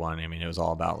World War I. I mean, it was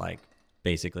all about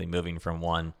basically moving from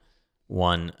one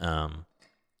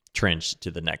trench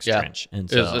to the next trench. And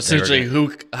so it was essentially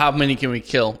how many can we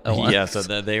kill at once? Yeah, so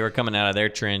they were coming out of their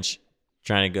trench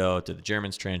trying to go to the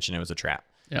Germans' trench, and it was a trap.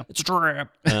 Yeah, it's a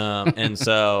trap. And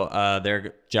so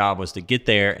their job was to get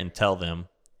there and tell them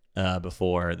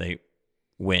before they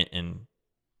went and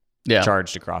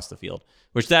charged across the field.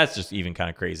 Which that's just even kind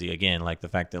of crazy. Again, like the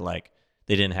fact that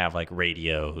they didn't have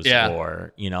radios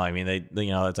or I mean they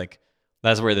it's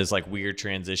that's where this weird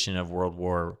transition of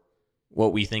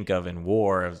what we think of in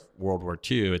war of World War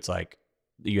II. It's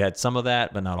you had some of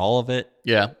that, but not all of it.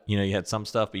 Yeah, you had some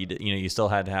stuff, but you still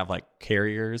had to have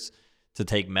carriers to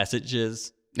take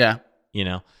messages. Yeah.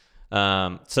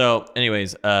 So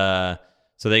anyways, so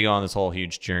they go on this whole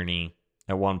huge journey.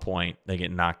 At one point, they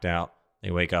get knocked out.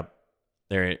 They wake up.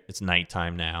 It's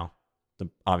nighttime now.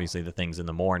 Obviously, the thing's in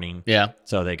the morning. Yeah.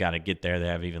 So they got to get there. They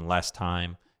have even less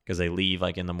time because they leave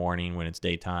in the morning when it's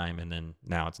daytime, and then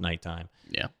now it's nighttime.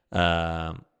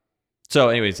 Yeah. So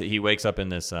anyways, he wakes up in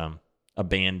this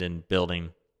abandoned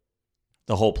building.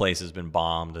 The whole place has been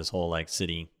bombed. This whole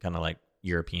city, kind of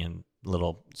European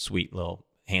little sweet little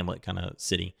hamlet kind of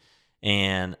city,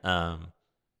 and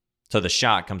so the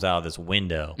shot comes out of this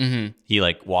window. Mm-hmm. He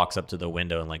walks up to the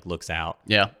window and looks out.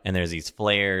 Yeah, and there's these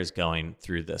flares going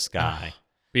through the sky.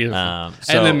 Beautiful.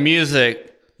 So and the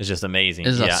music is just amazing.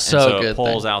 It's yeah, and so so good it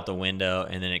pulls thing. out the window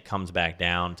and then it comes back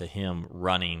down to him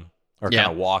running or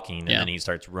kind of walking, and then he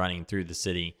starts running through the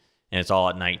city, and it's all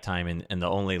at nighttime, and the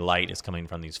only light is coming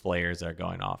from these flares that are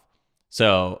going off.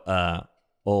 So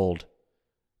old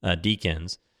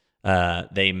Deakins,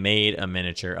 they made a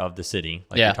miniature of the city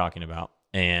you're talking about,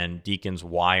 and Deakins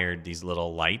wired these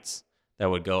little lights that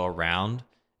would go around,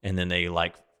 and then they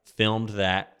filmed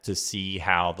that to see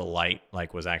how the light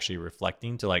was actually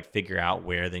reflecting to figure out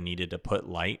where they needed to put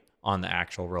light on the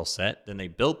actual real set. Then they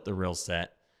built the real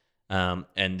set, and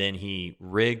then he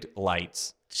rigged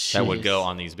lights that would go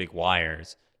on these big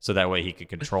wires so that way he could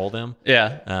control them.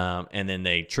 Yeah. And then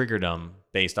they triggered them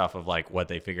based off of what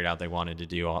they figured out they wanted to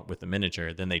do with the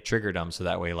miniature. Then they triggered them so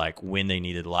that way when they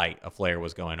needed light, a flare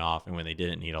was going off, and when they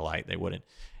didn't need a light, they wouldn't.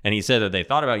 And he said that they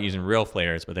thought about using real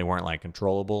flares, but they weren't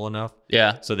controllable enough.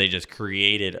 Yeah. So they just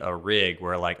created a rig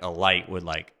where a light would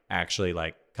actually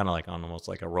kind of on almost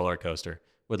like a roller coaster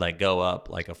would go up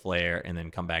like a flare and then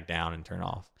come back down and turn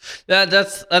off.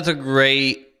 That's a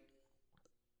great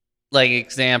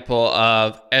example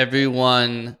of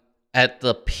everyone at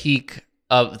the peak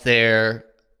of their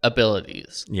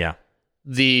abilities. Yeah.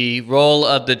 The role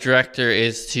of the director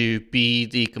is to be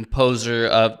the composer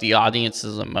of the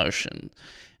audience's emotion.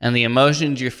 And the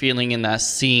emotions you're feeling in that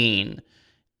scene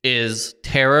is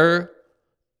terror,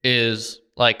 is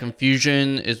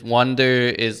confusion, is wonder,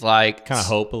 is kind of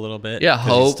hope a little bit. Yeah,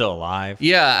 hope. He's still alive.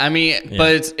 Yeah, I mean,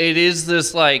 but it is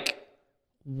this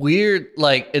weird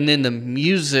and then the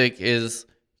music is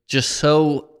just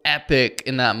so epic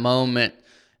in that moment,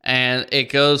 and it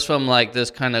goes from this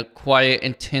kind of quiet,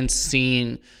 intense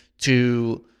scene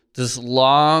to this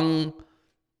long,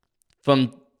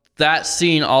 from that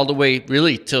scene all the way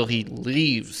really till he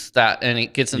leaves that and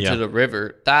it gets into the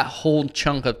river. That whole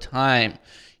chunk of time,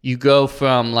 you go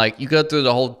from like you go through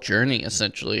the whole journey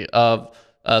essentially of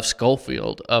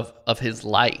Schofield, of his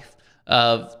life,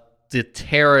 of the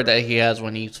terror that he has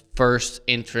when he's first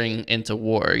entering into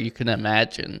war. You can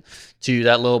imagine, to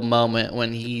that little moment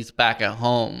when he's back at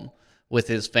home with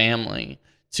his family,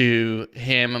 to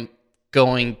him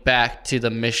going back to the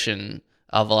mission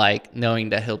of like knowing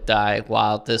that he'll die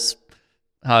while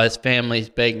how his family's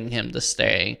begging him to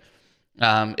stay.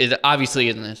 It obviously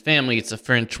isn't his family, it's a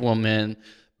French woman,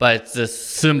 but it's the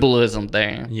symbolism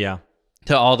there. Yeah.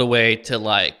 To all the way to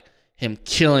like him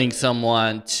killing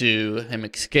someone, to him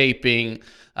escaping,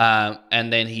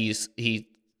 and then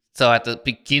so at the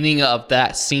beginning of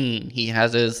that scene, he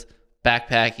has his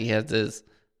backpack, he has his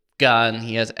gun,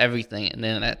 he has everything, and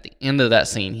then at the end of that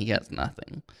scene, he has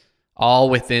nothing. All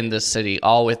within the city,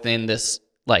 all within this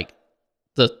like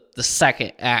the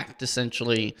second act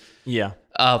essentially, Yeah.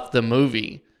 of the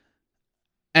movie,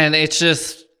 and it's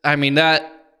just, I mean,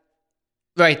 that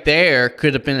right there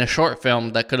could have been a short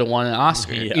film that could have won an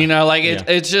Oscar. Yeah. You know, like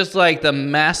it's just like the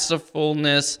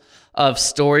masterfulness of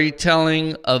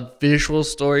storytelling, of visual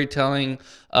storytelling,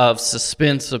 of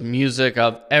suspense, of music,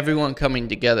 of everyone coming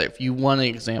together. If you want an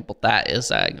example, that is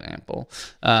that example,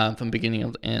 from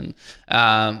beginning to end,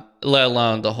 let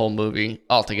alone the whole movie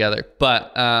altogether.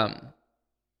 But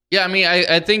yeah, I mean,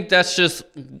 I think that's just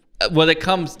what it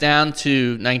comes down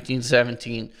to.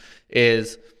 1917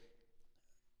 is,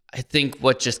 I think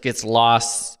what just gets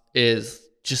lost is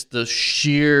just the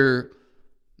sheer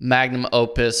magnum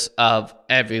opus of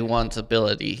everyone's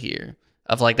ability here.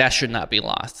 Of like, that should not be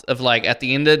lost. Of like, at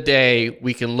the end of the day,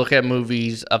 we can look at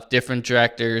movies of different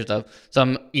directors, of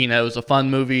some, you know, it was a fun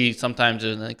movie. Sometimes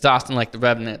it was exhausting, like The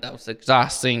Revenant. That was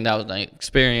exhausting. That was an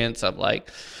experience of like,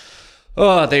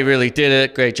 oh, they really did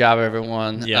it. Great job,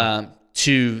 everyone. Yeah.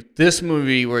 To this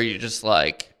movie where you're just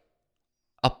like,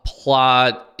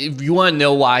 applaud. If you want to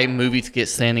know why movies get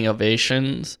standing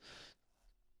ovations,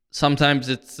 sometimes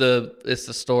it's the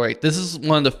story. This is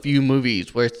one of the few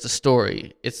movies where it's the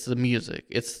story, it's the music,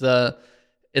 it's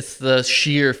the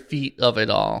sheer feat of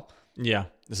it all. Yeah.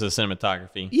 This is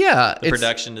cinematography. Yeah, The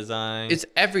production design. It's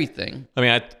everything. I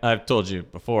mean, I've told you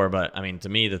before, but I mean, to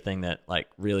me, the thing that like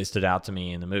really stood out to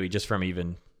me in the movie, just from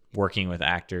even working with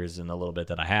actors and the little bit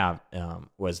that I have,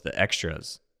 was the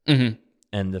extras. Mm-hmm.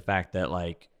 And the fact that,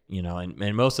 like, you know,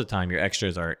 and most of the time your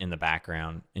extras are in the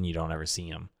background and you don't ever see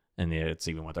them. And it's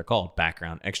even what they're called,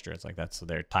 background extras. Like, that's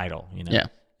their title, you know? Yeah.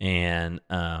 And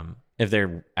if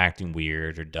they're acting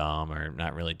weird or dumb or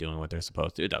not really doing what they're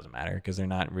supposed to, it doesn't matter because they're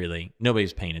not really,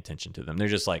 nobody's paying attention to them. They're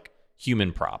just like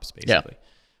human props, basically. Yeah.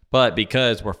 But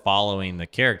because we're following the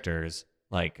characters,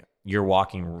 like, you're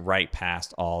walking right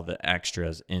past all the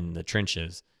extras in the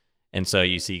trenches. And so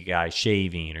you see guys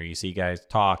shaving, or you see guys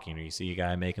talking, or you see a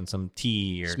guy making some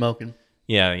tea, or smoking.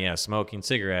 Yeah, smoking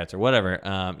cigarettes or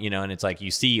whatever. You know, and it's like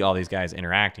you see all these guys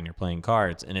interacting or playing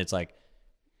cards, and it's like,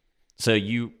 so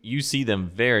you see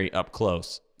them very up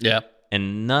close. Yeah.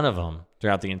 And none of them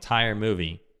throughout the entire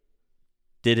movie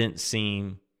didn't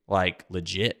seem like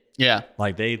legit. Yeah.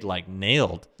 Like they like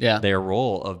nailed their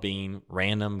role of being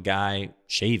random guy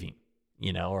shaving,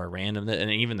 you know, or random, and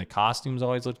even the costumes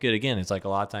always look good. Again, it's like a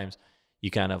lot of times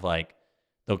you kind of like,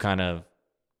 they'll kind of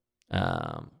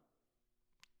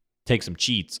take some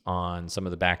cheats on some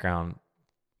of the background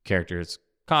characters'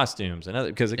 costumes and other,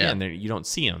 because again, you don't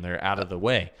see them, they're out of the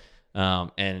way.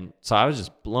 And so I was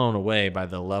just blown away by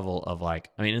the level of like,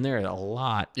 I mean, and there are a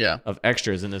lot of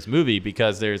extras in this movie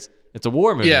because it's a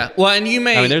war movie. Yeah. Well, and you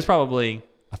may, I mean, there's probably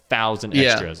 1,000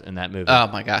 extras in that movie. Oh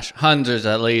my gosh, hundreds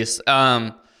at least.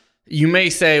 You may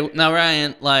say, now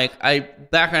Ryan,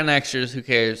 like, background extras, who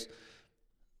cares?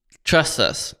 Trust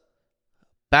us.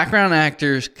 Background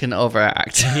actors can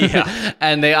overact. Yeah.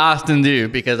 And they often do,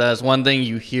 because that's one thing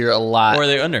you hear a lot. Or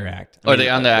they underact. They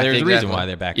underact. There's a reason why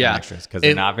they're background extras, because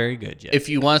they're not very good yet. If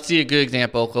you want to see a good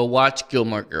example, go watch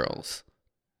Gilmore Girls.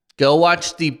 Go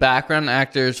watch the background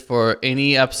actors for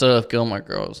any episode of Gilmore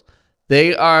Girls.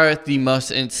 They are the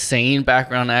most insane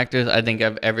background actors I think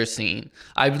I've ever seen.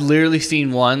 I've literally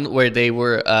seen one where they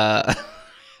were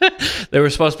they were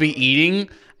supposed to be eating,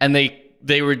 and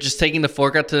they were just taking the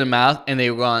fork out to the mouth, and they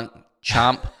were going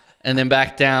chomp and then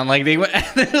back down. Like, they went,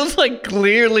 it was like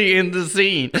clearly in the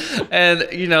scene. And,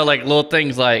 you know, like little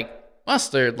things like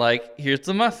mustard, like, here's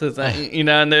the mustard, you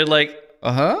know, and they're like,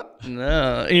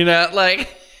 no, you know, like,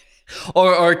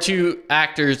 or two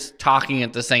actors talking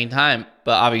at the same time,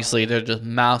 but obviously they're just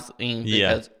mouthing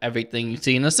because everything you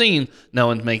see in the scene, no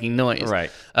one's making noise.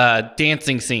 Right.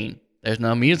 Dancing scene, there's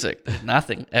no music, there's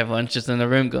nothing. Everyone's just in the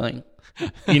room going,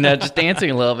 you know, just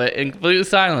dancing a little bit in complete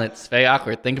silence. Very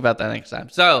awkward. Think about that next time.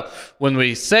 So when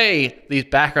we say these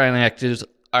background actors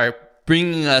are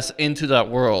bringing us into that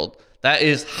world. That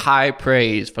is high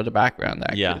praise for the background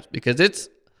actors because it's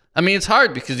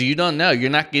hard because you don't know. You're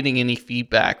not getting any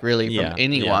feedback really from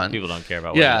anyone. Yeah. People don't care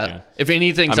about what you're doing. If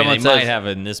anything, someone they says, might have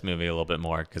in this movie a little bit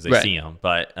more because they see him.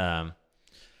 But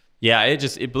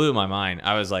it blew my mind.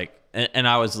 I was like, and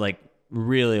I was like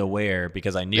really aware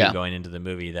because I knew going into the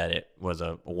movie that it was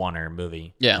a Warner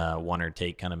movie, Warner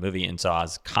take kind of movie, and so I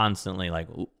was constantly like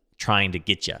trying to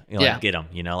get you, like get them,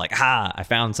 like I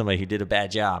found somebody who did a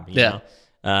bad job, you know.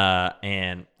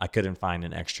 And I couldn't find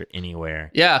an extra anywhere.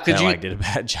 Yeah, because you did a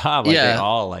bad job. Like they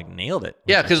all like nailed it.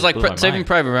 Yeah, because like Saving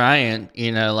Private Ryan,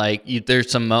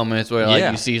 there's some moments where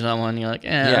like you see someone, you're like,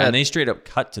 and they straight up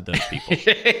cut to those people.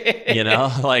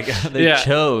 Like they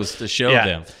chose to show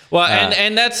them. Well,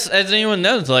 and that's, as anyone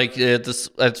knows, like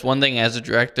that's one thing as a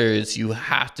director is you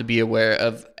have to be aware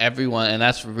of everyone, and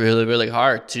that's really, really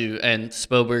hard to. And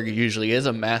Spielberg usually is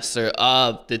a master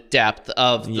of the depth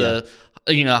of the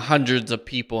hundreds of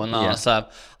people and all that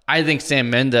stuff. I think Sam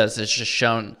Mendes has just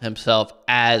shown himself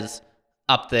as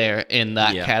up there in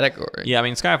that category. Yeah, I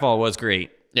mean, Skyfall was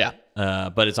great. Yeah.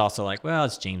 But it's also like, well,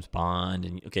 it's James Bond,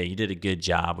 and okay, you did a good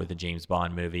job with a James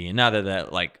Bond movie, and not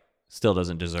that like still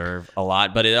doesn't deserve a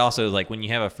lot, but it also like when you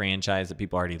have a franchise that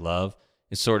people already love,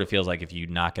 it sort of feels like if you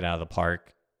knock it out of the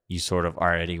park, you sort of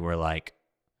already were like,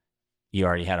 you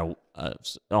already had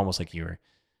almost like you were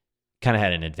kind of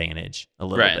had an advantage a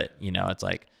little bit, it's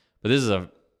like, but this is a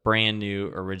brand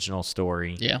new original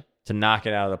story. To knock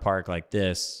it out of the park like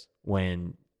this,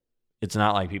 when it's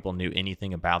not like people knew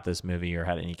anything about this movie or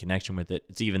had any connection with it.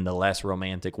 It's even the less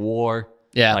romantic war.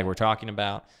 Like we're talking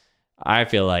about. I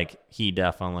feel like he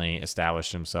definitely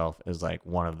established himself as like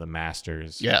one of the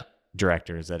masters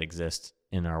directors that exist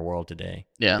in our world today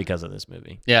because of this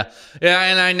movie.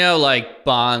 And I know like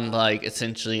Bond like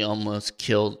essentially almost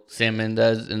killed Sam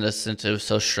Mendes in the sense it was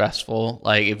so stressful.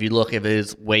 Like if you look at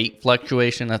his weight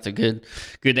fluctuation, that's a good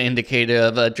indicator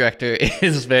of a director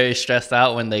is very stressed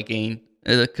out when they gain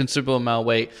a considerable amount of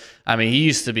weight. I mean, he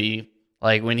used to be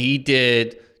like when he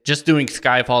did just doing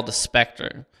Skyfall to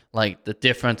Spectre, like the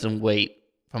difference in weight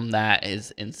from that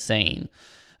is insane.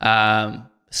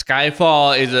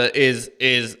 Skyfall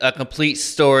is a complete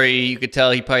story. You could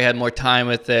tell he probably had more time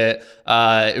with it.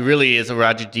 It really is a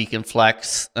Roger Deakins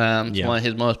flex. It's one of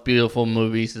his most beautiful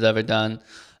movies he's ever done.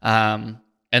 And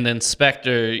then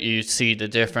Spectre, you see the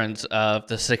difference of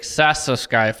the success of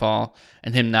Skyfall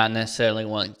and him not necessarily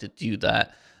wanting to do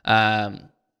that, a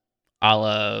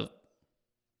la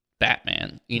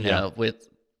Batman, with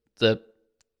the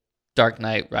Dark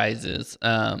Knight Rises.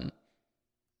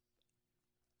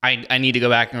 I need to go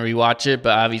back and rewatch it,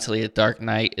 but obviously The Dark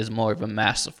Knight is more of a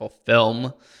masterful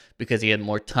film because he had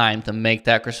more time to make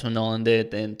that, Christopher Nolan did,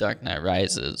 than Dark Knight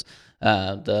Rises,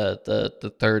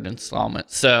 the third installment.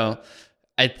 So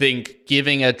I think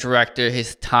giving a director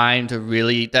his time to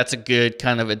really, that's a good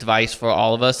kind of advice for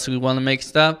all of us who want to make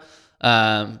stuff.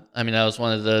 That was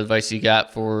one of the advice you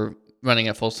got for running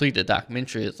at Full Speed, the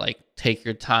documentary, is like, take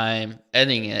your time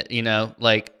editing it,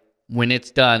 like when it's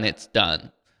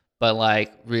done, but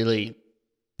like really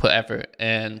put effort.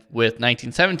 And with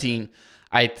 1917,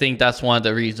 I think that's one of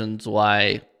the reasons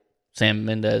why Sam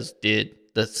Mendes did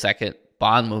the second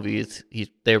Bond movie. Is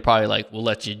they were probably like, we'll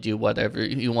let you do whatever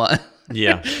you want.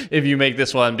 If you make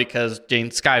this one, because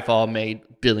Skyfall made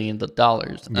billions of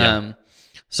dollars.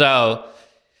 So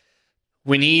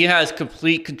when he has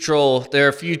complete control, there are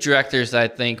a few directors that I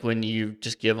think when you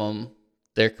just give them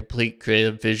their complete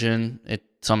creative vision, it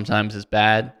sometimes is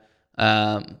bad.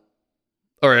 Sometimes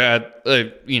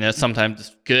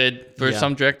it's good for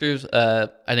some directors. I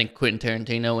think Quentin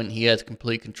Tarantino, when he has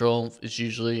complete control, is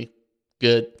usually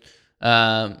good.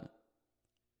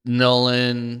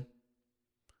 Nolan,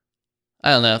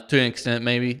 I don't know, to an extent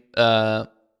maybe. I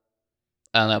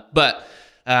don't know, but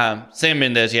Sam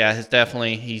Mendes, has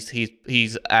definitely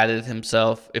he's added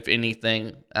himself. If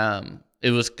anything,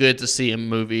 it was good to see a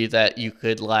movie that you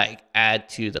could like add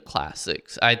to the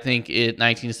classics. I think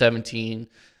 1917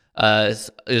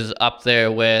 is up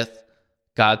there with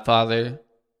Godfather.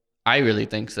 I really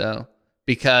think so,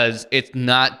 because it's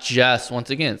not just, once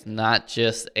again, it's not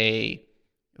just a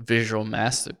visual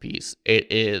masterpiece.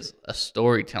 It is a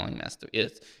storytelling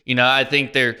masterpiece. I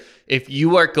think if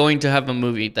you are going to have a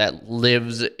movie that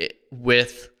lives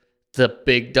with the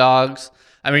big dogs,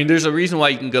 there's a reason why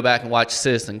you can go back and watch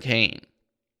Citizen Kane.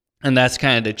 And that's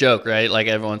kind of the joke, right? Like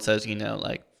everyone says,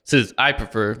 I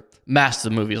prefer master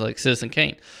movies like Citizen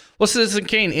Kane. Well, Citizen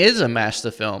Kane is a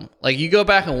master film. Like you go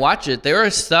back and watch it, there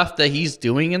are stuff that he's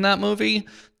doing in that movie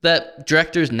that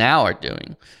directors now are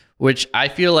doing. which I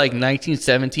feel like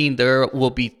 1917, there will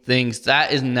be things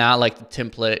that is not like the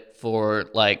template for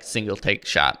like single take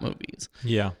shot movies.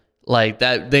 Yeah. Like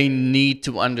that, they need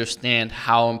to understand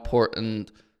how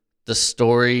important the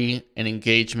story and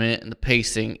engagement and the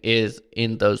pacing is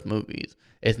in those movies.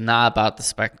 It's not about the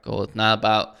spectacle. It's not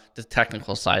about the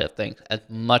technical side of things. As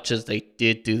much as they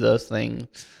did do those things,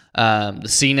 the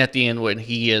scene at the end when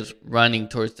he is running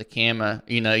towards the camera,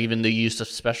 even the use of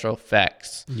special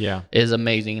effects, is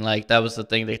amazing. Like that was the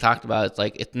thing they talked about. It's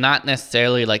like it's not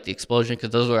necessarily like the explosion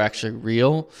because those were actually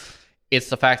real. It's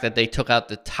the fact that they took out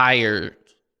the tire,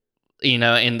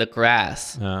 in the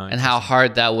grass, and how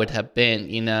hard that would have been,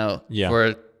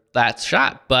 for that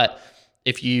shot. But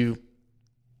if you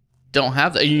don't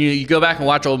have that, you go back and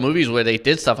watch old movies where they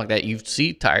did stuff like that, you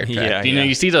see tire tracks.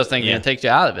 You see those things and it takes you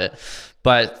out of it.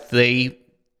 But they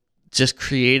just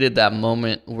created that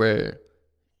moment where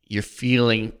you're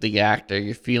feeling the actor,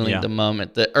 you're feeling the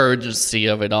moment, the urgency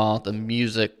of it all, the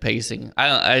music, pacing.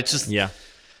 I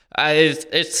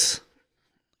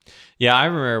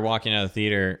remember walking out of the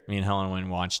theater, me and Helen went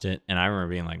and watched it, and I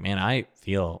remember being like, man, I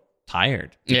feel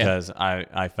tired because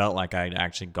I felt like I'd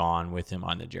actually gone with him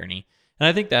on the journey. And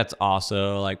I think that's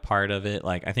also like part of it.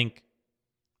 Like, I think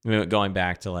going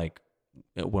back to like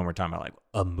when we're talking about like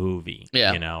a movie,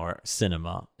 or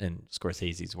cinema in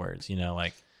Scorsese's words,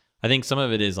 like I think some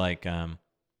of it is like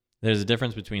there's a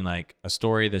difference between like a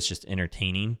story that's just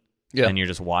entertaining and you're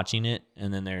just watching it,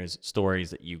 and then there's stories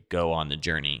that you go on the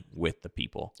journey with the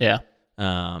people.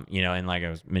 And like I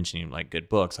was mentioning, like good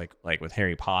books, like with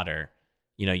Harry Potter,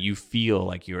 you feel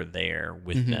like you're there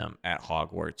with them at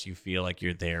Hogwarts. You feel like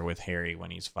you're there with Harry when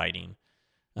he's fighting.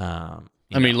 Lord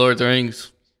of the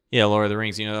Rings. Yeah, Lord of the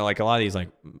Rings. Like a lot of these like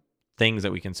things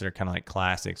that we consider kind of like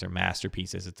classics or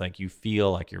masterpieces. It's like you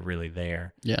feel like you're really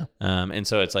there. Yeah. And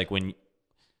so it's like when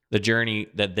the journey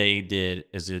that they did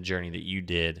is the journey that you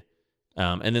did.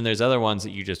 And then there's other ones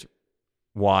that you just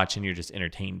watch and you're just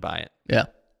entertained by it. Yeah.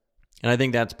 And I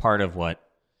think that's part of what,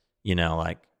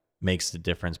 like makes the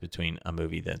difference between a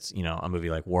movie that's, a movie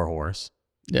like War Horse.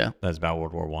 Yeah. That's about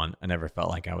World War I. I never felt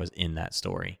like I was in that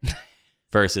story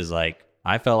versus like,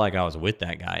 I felt like I was with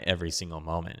that guy every single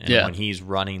moment. And when he's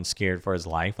running scared for his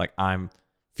life, like I'm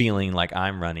feeling like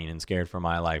I'm running and scared for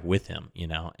my life with him,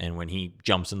 and when he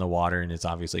jumps in the water and it's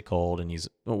obviously cold and he's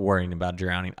worrying about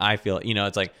drowning, I feel,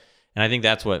 it's like, and I think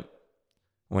that's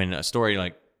when a story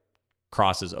like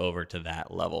crosses over to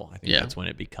that level, I think that's when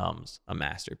it becomes a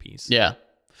masterpiece. Yeah.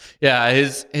 Yeah.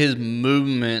 His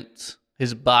movement,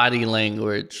 his body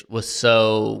language was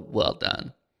so well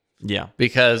done. Yeah.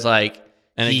 Because like,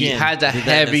 and he had a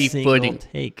heavy footing.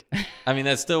 Take. I mean,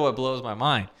 that's still what blows my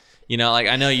mind. Like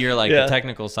I know you're like the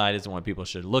technical side isn't what people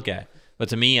should look at, but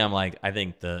to me, I'm like, I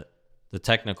think the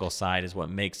technical side is what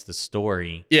makes the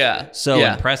story so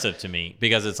impressive to me,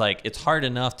 because it's like it's hard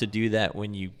enough to do that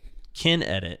when you can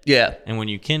edit, and when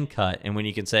you can cut, and when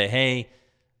you can say, hey,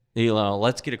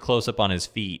 let's get a close up on his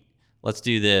feet, let's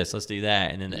do this, let's do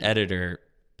that, and then the editor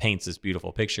paints this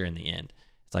beautiful picture in the end.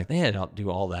 It's like they had to do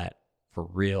all that for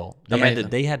real.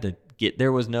 They had to get,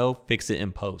 there was no fix it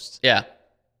in post.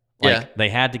 They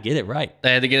had to get it right.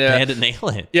 They had to get it. They had to nail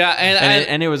it. Yeah,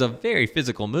 and it was a very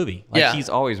physical movie. Like he's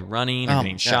always running or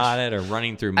getting shot at or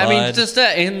running through mud. I mean, just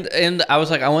that and I was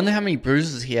like, I wonder how many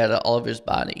bruises he had all over his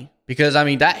body, because I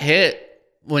mean that hit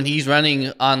when he's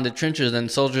running on the trenches and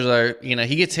soldiers are,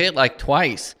 he gets hit like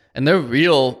twice, and they're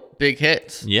real big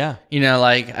hits. Yeah,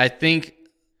 like I think.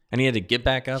 And he had to get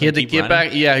back up. He had to get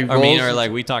back. Yeah, or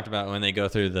like we talked about when they go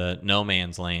through the no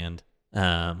man's land,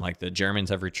 like the Germans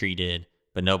have retreated,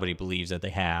 but nobody believes that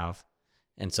they have,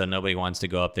 and so nobody wants to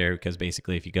go up there because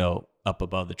basically, if you go up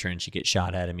above the trench, you get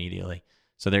shot at immediately.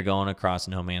 So they're going across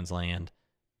no man's land,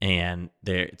 and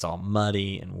it's all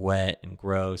muddy and wet and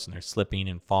gross, and they're slipping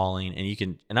and falling.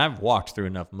 And I've walked through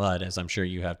enough mud, as I'm sure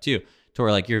you have too, to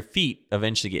where like your feet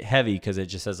eventually get heavy because it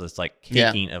just has this like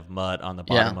caking of mud on the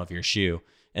bottom of your shoe.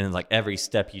 And then like every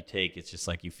step you take, it's just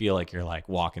like you feel like you're like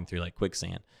walking through like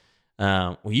quicksand.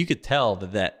 Well, you could tell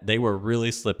that they were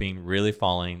really slipping, really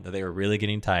falling, that they were really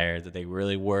getting tired, that they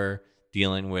really were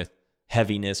dealing with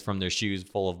heaviness from their shoes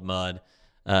full of mud.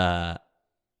 But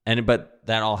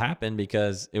that all happened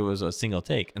because it was a single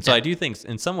take. And so I do think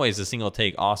in some ways the single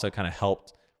take also kind of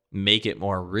helped make it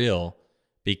more real,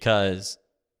 because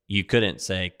you couldn't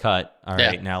say cut. All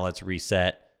right, now let's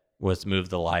reset. Let's move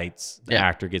the lights. The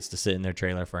actor gets to sit in their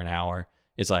trailer for an hour.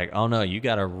 It's like, oh no, you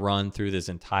got to run through this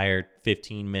entire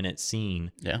 15-minute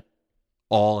scene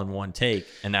all in one take.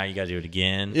 And now you got to do it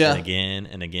again and again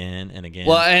and again and again.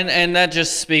 Well, and that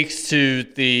just speaks to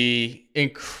the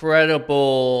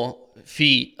incredible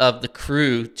feat of the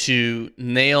crew to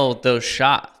nail those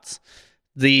shots. shots.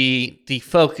 The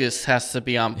focus has to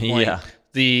be on point. Yeah.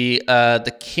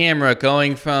 The camera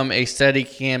going from a steady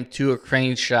cam to a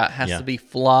crane shot has to be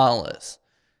flawless.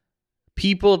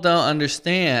 People don't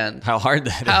understand how hard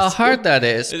that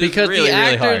is. because really, the really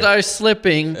actors hard. are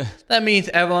slipping. That means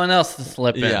everyone else is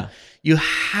slipping. Yeah. You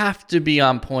have to be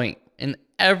on point in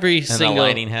every And single. the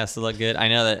lighting has to look good. I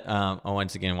know that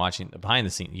once again, watching the behind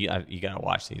the scenes, you got to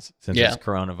watch these since it's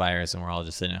coronavirus and we're all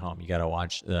just sitting at home. You got to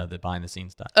watch the behind the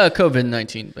scenes stuff.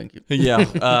 COVID-19. Thank you.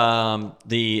 Yeah.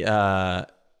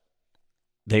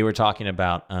 They were talking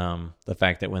about the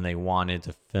fact that when they wanted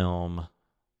to film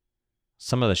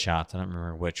some of the shots, I don't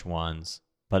remember which ones,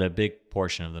 but a big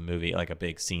portion of the movie, like a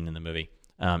big scene in the movie,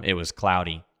 it was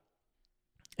cloudy.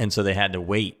 And so they had to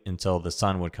wait until the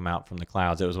sun would come out from the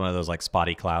clouds. It was one of those like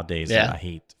spotty cloud days that I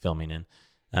hate filming in.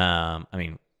 I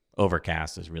mean,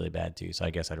 overcast is really bad too. So I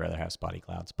guess I'd rather have spotty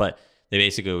clouds. But they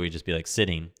basically would just be like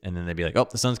sitting and then they'd be like, oh,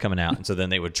 the sun's coming out. And so then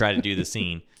they would try to do the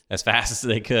scene as fast as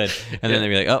they could. And then they'd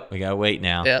be like, oh, we got to wait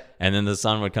now. Yep. And then the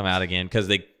sun would come out again because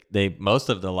they most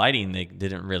of the lighting they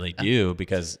didn't really do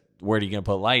because where are you going to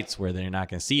put lights where they're not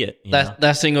going to see it?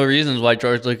 That's single reasons why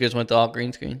George Lucas went to all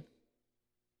green screen.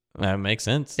 That makes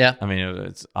sense. Yeah. I mean,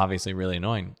 it's obviously really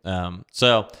annoying.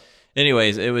 So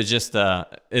anyways, it was just,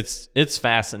 it's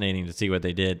fascinating to see what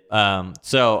they did.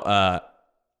 So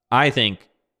I think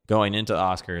going into the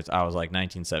Oscars, I was like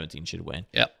 1917 should win.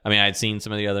 Yeah. I mean, I'd seen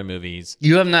some of the other movies.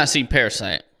 You have not seen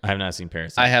Parasite. I have not seen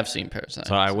Parasite. I have seen Parasite.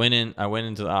 So I went into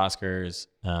the Oscars.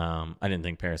 I didn't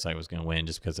think Parasite was going to win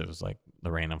just because it was like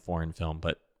the random foreign film,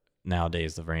 but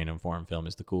nowadays the random foreign film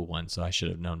is the cool one. So I should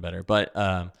have known better, but,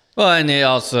 well, and it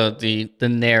also the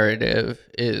narrative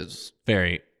is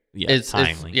very, timely.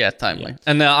 Timely. Yeah.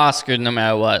 And the Oscar, no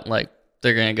matter what, like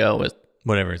they're going to go with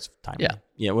Whatever is timely.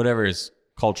 Yeah. Whatever is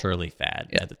culturally fad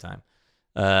at the time.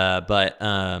 But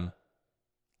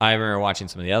I remember watching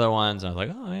some of the other ones, and I was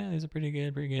like, oh, yeah, these are pretty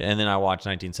good. And then I watched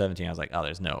 1917. I was like, oh,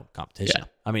 there's no competition. Yeah.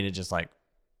 I mean, it just like,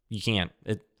 you can't.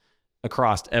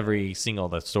 Across every single,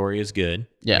 the story is good,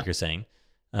 like you're saying.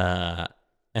 And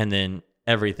then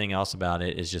everything else about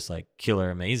it is just like killer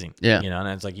amazing. Yeah. And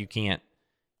it's like, you can't,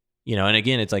 and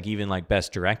again, it's like even like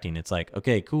best directing. It's like,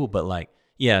 okay, cool. But like,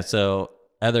 so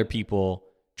other people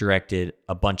directed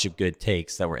a bunch of good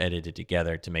takes that were edited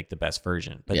together to make the best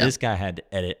version. But this guy had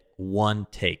to edit one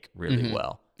take really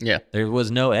well. Yeah. There was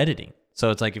no editing.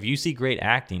 So it's like if you see great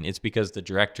acting, it's because the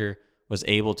director was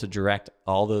able to direct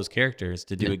all those characters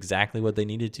to do exactly what they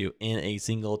needed to in a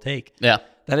single take. Yeah.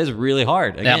 That is really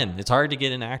hard. Again, it's hard to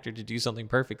get an actor to do something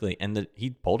perfectly, and he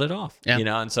pulled it off. Yeah.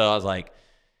 And so I was like,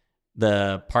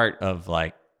 the part of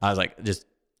like, I was like, it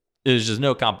was just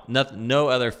no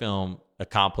other film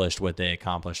accomplished what they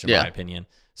accomplished in my opinion.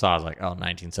 So I was like, oh,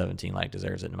 1917 like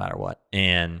deserves it no matter what.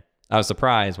 And I was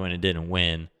surprised when it didn't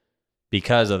win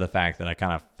because of the fact that I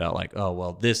kind of felt like, oh,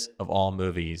 well, this of all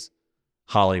movies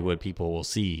Hollywood people will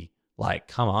see, like,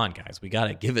 come on, guys, we got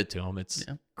to give it to them. It's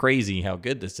crazy how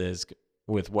good this is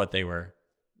with what they were,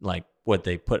 like, what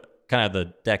they put, kind of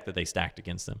the deck that they stacked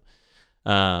against them.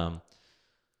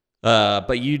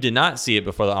 But you did not see it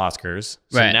before the Oscars.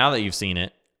 So now that you've seen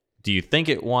it, do you think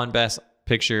it won Best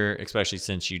Picture, especially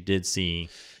since you did see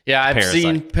I've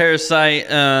seen Parasite.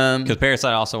 Because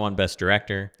Parasite also won Best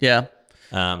Director. Yeah.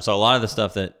 So a lot of the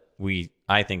stuff that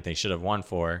I think they should have won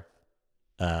for,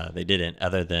 they didn't,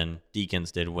 other than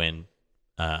Deakins did win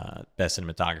Best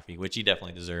Cinematography, which he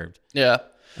definitely deserved. Yeah.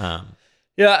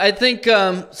 I think,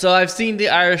 so I've seen The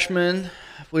Irishman,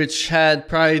 which had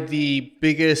probably the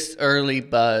biggest early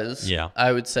buzz,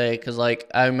 I would say, because, like,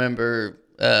 I remember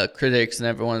critics and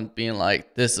everyone being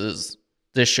like, this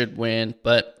should win.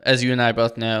 But as you and I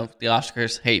both know, the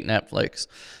Oscars hate Netflix.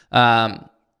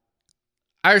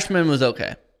 Irishman was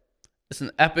okay. It's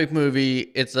an epic movie.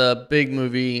 It's a big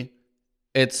movie.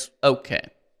 It's okay.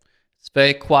 It's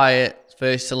very quiet. It's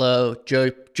very slow.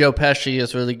 Joe Pesci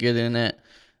is really good in it.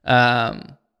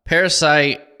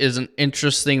 Parasite is an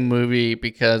interesting movie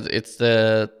because it's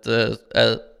the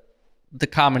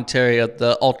commentary of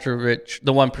the ultra rich,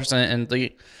 the 1% and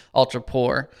the ultra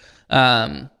poor,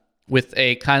 with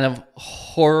a kind of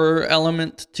horror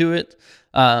element to it.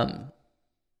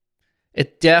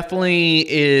 It definitely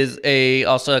is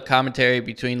also a commentary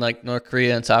between like North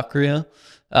Korea and South Korea,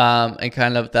 and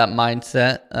kind of that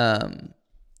mindset.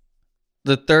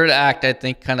 The third act, I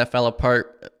think, kind of fell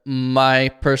apart. My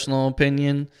personal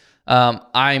opinion.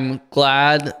 I'm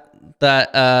glad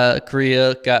that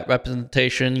Korea got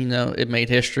representation. It made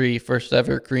history. First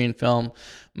ever Korean film.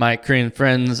 My Korean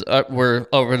friends were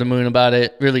over the moon about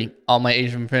it. Really, all my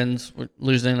Asian friends were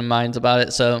losing their minds about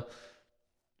it. So,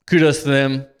 kudos to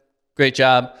them. Great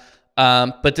job.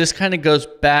 But this kind of goes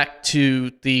back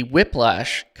to the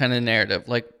Whiplash kind of narrative.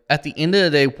 Like at the end of the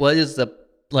day, what is the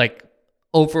like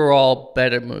overall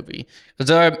better movie? Because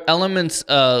there are elements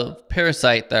of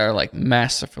Parasite that are like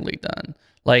masterfully done.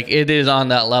 Like it is on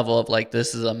that level of like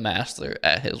this is a master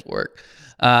at his work,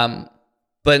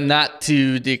 but not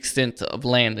to the extent of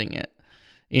landing it.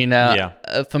 You know,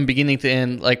 from beginning to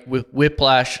end, like with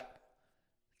Whiplash,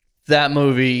 that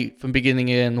movie from beginning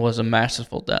to end was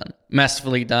masterfully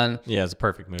done. Yeah, it's a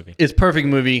perfect movie. It's a perfect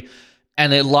movie,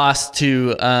 and it lost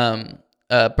to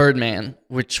Birdman,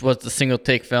 which was the single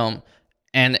take film.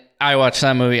 And I watched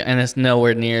that movie, and it's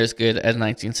nowhere near as good as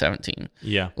 1917.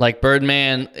 Yeah. Like,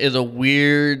 Birdman is a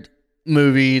weird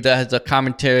movie that has a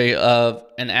commentary of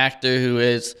an actor who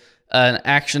is an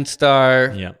action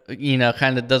star, you know,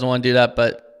 kind of doesn't want to do that,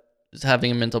 but is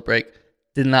having a mental break.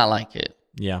 Did not like it.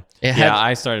 Yeah.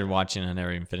 I started watching and I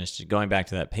never even finished it. Going back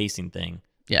to that pacing thing.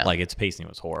 Yeah. Like, its pacing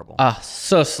was horrible.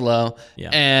 So slow. Yeah.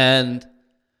 And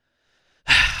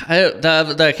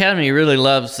the Academy really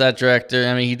loves that director.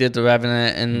 I mean, he did The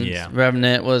Revenant, and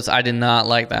Revenant was, I did not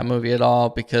like that movie at all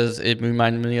because it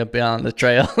reminded me of Beyond the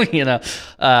Trail, you know.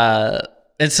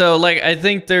 And so, like, I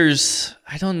think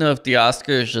I don't know if the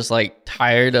Oscars is just like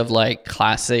tired of like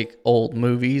classic old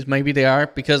movies. Maybe they are,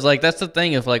 because like that's the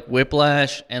thing of like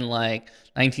Whiplash and like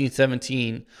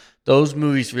 1917. Those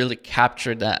movies really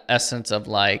captured that essence of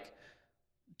like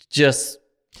just.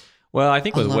 Well, I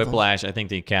think with Whiplash, I think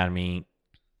the Academy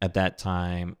at that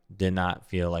time did not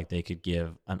feel like they could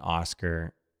give an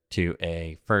Oscar to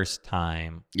a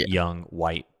first-time young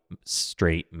white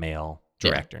straight male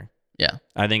director. Yeah.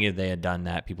 I think if they had done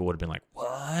that, people would have been like,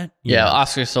 what?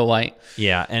 Oscar's so white.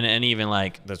 Yeah, and even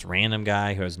like this random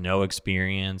guy who has no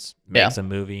experience makes a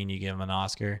movie and you give him an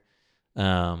Oscar.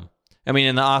 I mean,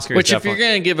 in the Oscars, which if you're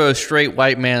going to give a straight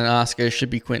white man an Oscar, it should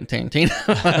be Quentin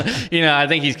Tarantino. You know, I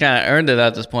think he's kind of earned it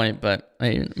at this point, but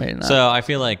maybe not. So I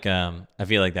feel like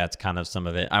that's kind of some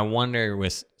of it. I wonder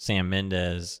with Sam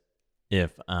Mendes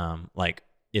if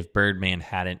if Birdman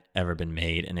hadn't ever been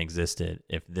made and existed,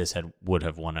 if this would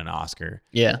have won an Oscar.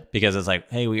 Yeah. Because it's like,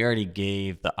 hey, we already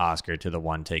gave the Oscar to the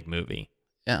one take movie.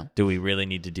 Yeah. Do we really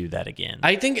need to do that again?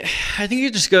 I think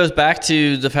it just goes back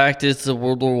to the fact it's a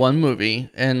World War I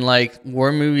movie, and like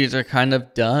war movies are kind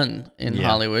of done in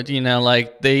Hollywood. You know,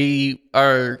 like they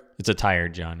are. It's a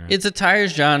tired genre. It's a tired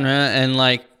genre, and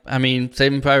like I mean,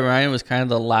 Saving Private Ryan was kind of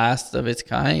the last of its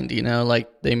kind. You know,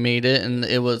 like they made it, and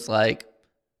it was like,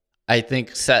 I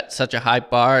think set such a high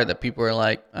bar that people are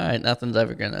like, all right, nothing's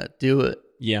ever gonna do it.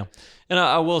 Yeah, and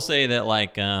I will say that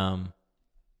like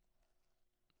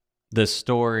the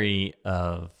story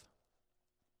of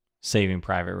Saving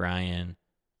Private Ryan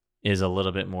is a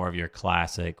little bit more of your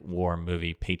classic war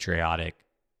movie patriotic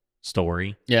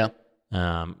story. Yeah.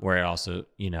 Where it also,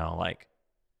 you know, like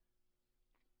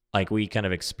we kind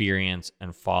of experience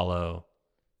and follow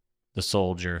the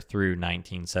soldier through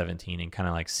 1917 and kind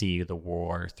of like see the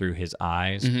war through his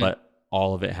eyes, but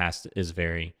all of it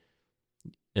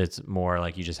it's more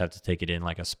like you just have to take it in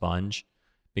like a sponge,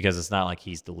 because it's not like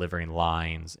he's delivering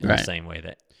lines in the same way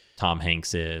that Tom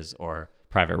Hanks is or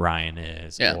Private Ryan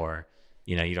is, or,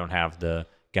 you know, you don't have the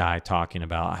guy talking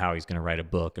about how he's going to write a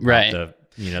book about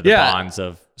the bonds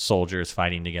of soldiers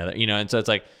fighting together, you know? And so it's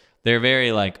like, they're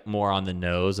very like more on the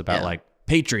nose about like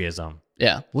patriotism.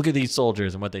 Yeah. Look at these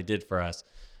soldiers and what they did for us.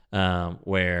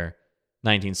 Where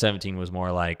 1917 was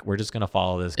more like, we're just going to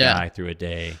follow this guy through a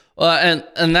day. Well,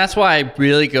 and that's why I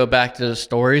really go back to the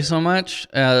story so much,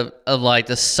 of like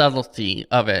the subtlety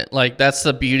of it. Like that's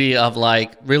the beauty of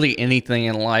like really anything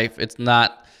in life. It's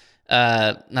not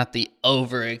the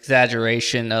over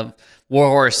exaggeration of War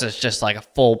Horse is just like a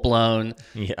full blown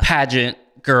pageant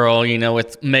girl, you know,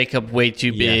 with makeup way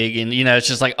too big, and you know, it's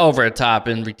just like over the top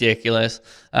and ridiculous.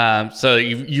 So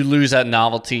you lose that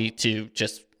novelty to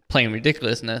just plain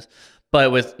ridiculousness.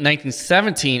 But with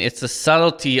 1917, it's the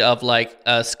subtlety of like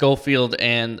Schofield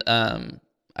and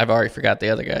I've already forgot the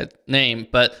other guy's name,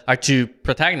 but our two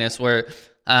protagonists where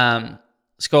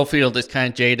Schofield is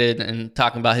kind of jaded and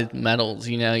talking about his medals.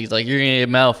 You know, he's like, "You're gonna get a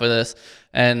medal for this,"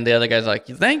 and the other guy's like,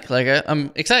 "You think?" Like,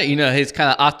 I'm excited. You know, his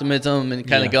kind of optimism and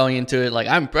kind of going into it like,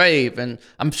 "I'm brave and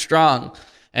I'm strong."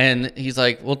 And he's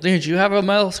like, "Well, did you have a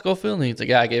medal, Schofield?" And he's like,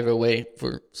 "Yeah, I gave it away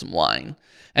for some wine."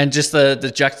 And just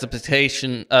the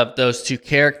juxtaposition of those two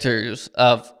characters,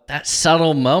 of that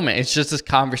subtle moment. It's just this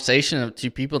conversation of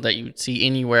two people that you would see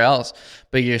anywhere else,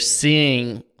 but you're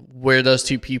seeing where those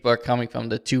two people are coming from,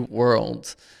 the two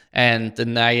worlds, and the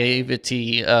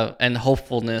naivety and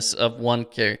hopefulness of one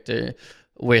character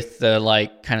with the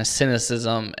like kind of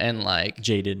cynicism and like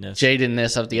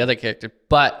jadedness of the other character,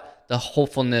 but the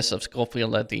hopefulness of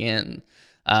Schofield at the end.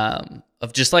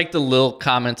 of just like the little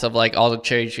comments of like all the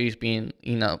cherry trees being,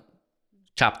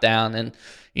 chopped down, and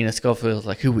Schofield's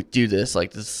like, who would do this?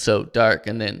 Like, this is so dark.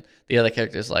 And then the other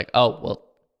character's like, oh well,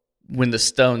 when the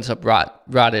stones have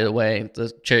rotted away,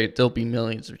 there'll be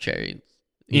millions of cherries.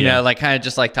 Like kind of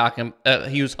just like talking.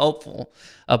 He was hopeful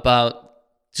about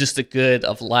just the good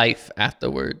of life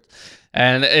afterwards.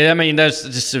 And I mean, that's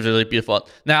just really beautiful.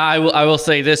 Now, I will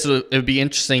say this: it would be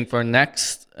interesting for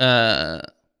next,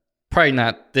 probably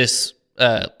not this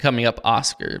coming up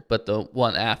Oscar, but the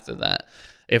one after that.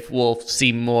 If we'll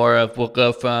see more of, we'll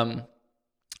go from,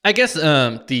 I guess,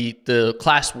 the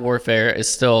class warfare is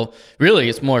still really,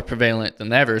 it's more prevalent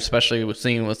than ever, especially with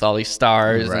seeing with all these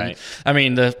stars. Right. And, I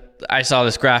mean, I saw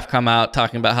this graph come out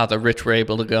talking about how the rich were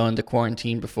able to go into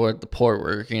quarantine before the poor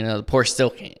were. The poor still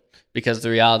can't, because the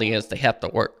reality is they have to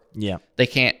work. Yeah. They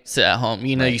can't sit at home.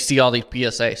 You see all these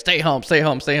PSA, stay home, stay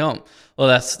home, stay home. Well,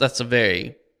 that's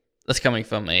coming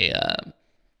from a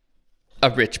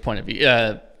rich point of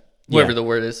view. Whatever the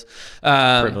word is.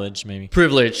 Privilege, maybe.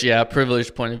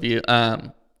 Privileged point of view.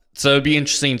 So it'd be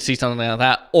interesting to see something like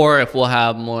that, or if we'll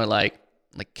have more like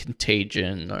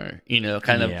Contagion, or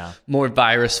kind of more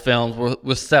virus films.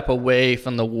 We'll step away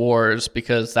from the wars,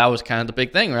 because that was kind of the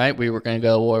big thing, right? We were going to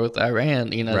go to war with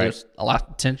Iran. There's a lot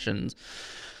of tensions.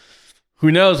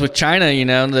 Who knows with China?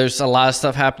 There's a lot of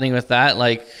stuff happening with that.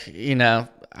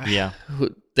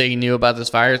 They knew about this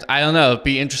virus. I don't know. It'd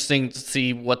be interesting to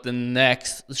see what the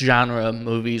next genre of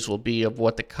movies will be, of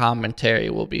what the commentary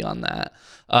will be on that,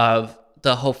 of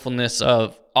the hopefulness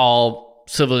of all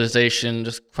civilization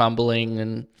just crumbling.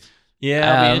 And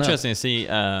it'll be interesting to see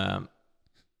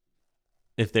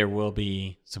if there will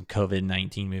be some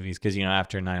COVID-19 movies, because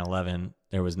after 9/11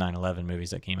 there was 9/11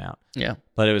 movies that came out. Yeah,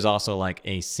 but it was also like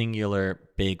a singular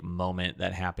big moment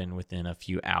that happened within a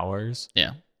few hours.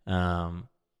 Yeah,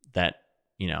 that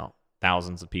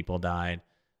thousands of people died.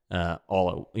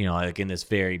 Like in this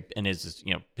and it's just,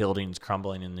 buildings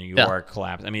crumbling in New York,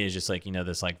 collapse. I mean, it's just like,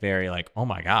 this like very like, oh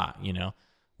my God,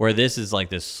 where this is like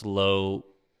this slow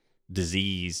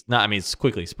disease. It's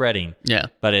quickly spreading. Yeah.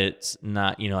 But it's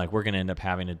not, like we're going to end up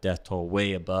having a death toll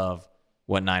way above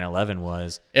what 9/11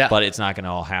 was. Yeah. But it's not going to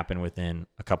all happen within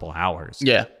a couple of hours.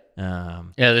 Yeah.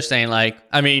 They're saying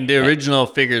the original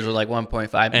figures were like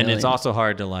 1.5 million. And it's also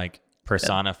hard to like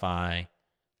personify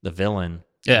the villain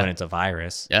when it's a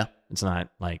virus. Yeah. It's not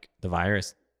like the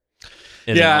virus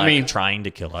isn't trying to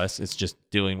kill us. It's just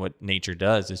doing what nature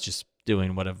does. It's just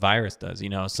doing what a virus does,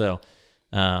 So,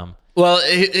 well,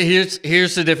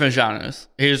 here's the different genres.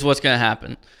 Here's what's going to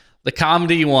happen. The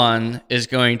comedy one is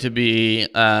going to be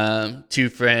two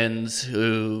friends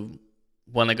who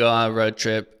want to go on a road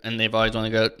trip, and they've always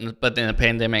wanted to go, but then a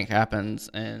pandemic happens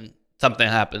and something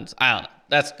happens. I don't know.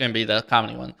 That's going to be the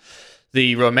comedy one.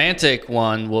 The romantic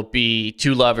one will be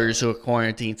two lovers who are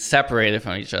quarantined, separated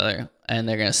from each other, and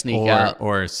they're going to sneak out.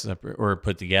 Or separate, or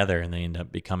put together, and they end up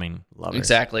becoming lovers.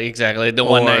 Exactly. The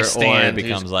one-night stand. Or it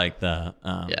becomes like the,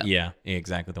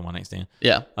 exactly, the one-night stand.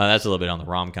 Yeah. That's a little bit on the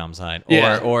rom-com side.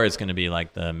 Or it's going to be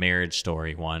like the Marriage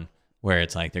Story one, where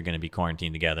it's like they're going to be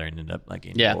quarantined together and end up like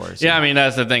getting divorced. Yeah,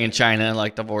 that's the thing in China,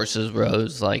 like divorces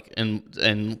rose, like in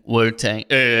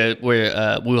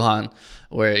Wuhan,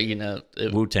 where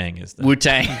Wu-Tang is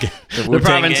Wu-Tang, the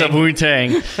province gang of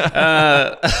Wu-Tang.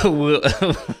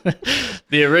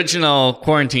 The original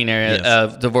quarantine area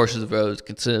of divorces rose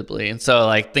considerably, and so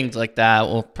like things like that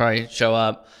will probably show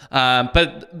up.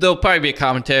 But there'll probably be a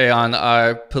commentary on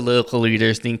our political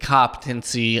leaders, the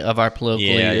incompetency of our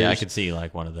political leaders. Yeah, I could see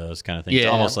like one of those kind of things.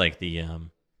 Almost like the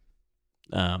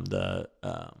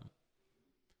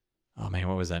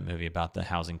what was that movie about the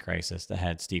housing crisis that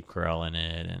had Steve Carell in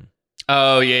it? And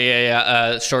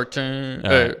Short Term.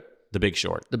 The Big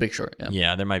Short. The Big Short, yeah.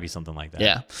 Yeah, there might be something like that.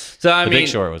 Yeah. So The Big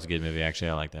Short was a good movie, actually.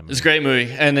 I like that movie. It's a great movie.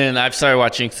 And then I've started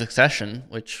watching Succession,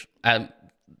 which Adam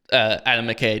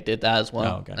McKay did that as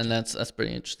well. Oh, gotcha. And that's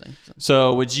pretty interesting.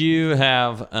 So would you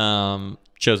have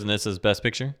chosen this as Best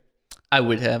Picture? I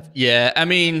would have. Yeah.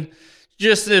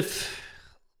 Just if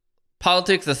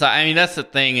politics aside, that's the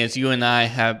thing is I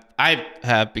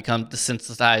have become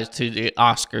desensitized to the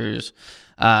Oscars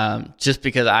just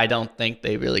because I don't think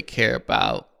they really care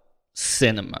about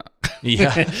cinema.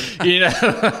 Yeah.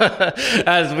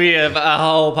 As we have a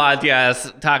whole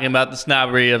podcast talking about the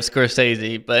snobbery of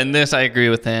Scorsese, but in this I agree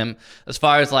with him. As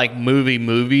far as like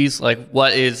movies, like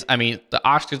what is, the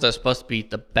Oscars are supposed to be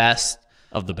the best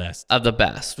of the best. Of the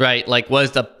best, right? Like what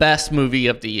is the best movie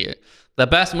of the year? The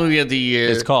best movie of the year.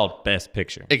 It's called Best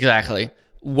Picture. Exactly.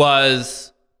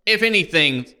 Was, if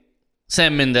anything,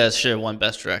 Sam Mendes should have won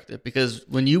Best Director, because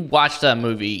when you watch that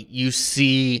movie, you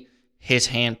see his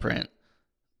handprint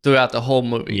throughout the whole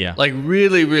movie. Yeah. Like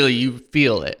really, really, you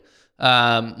feel it.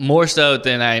 More so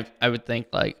than I would think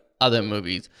like other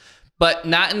movies. But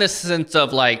not in the sense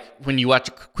of like when you watch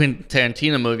a Quentin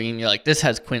Tarantino movie and you're like, this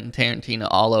has Quentin Tarantino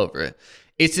all over it.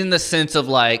 It's in the sense of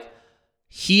like,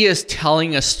 he is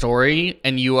telling a story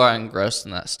and you are engrossed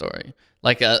in that story.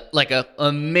 Like a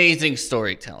amazing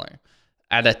storyteller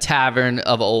at a tavern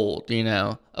of old, you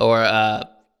know, or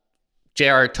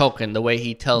J.R. Tolkien, the way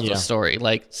he tells a story.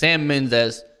 Like Sam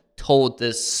Mendes told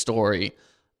this story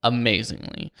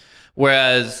amazingly.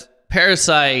 Whereas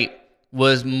Parasite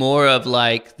was more of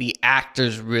like the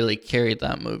actors really carried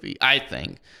that movie, I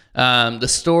think. The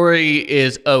story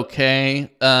is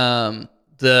okay.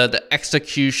 The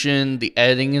execution, the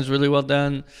editing is really well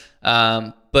done.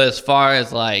 But as far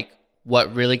as like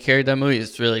what really carried that movie,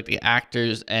 it's really the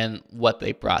actors and what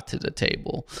they brought to the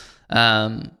table.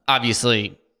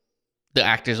 Obviously, the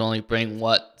actors only bring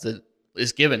what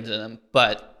is given to them,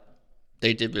 but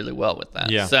they did really well with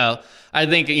that. Yeah. So I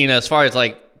think, you know, as far as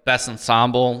like best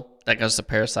ensemble, that goes to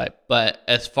Parasite. But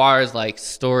as far as like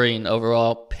story and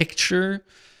overall picture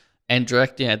and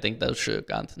directing, I think those should have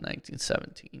gone to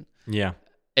 1917. Yeah.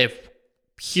 If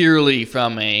purely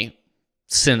from a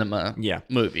cinema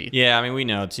movie. Yeah, I mean, we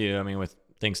know too. I mean, with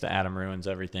thanks to Adam Ruins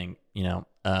everything, you know,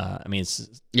 I mean,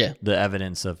 it's the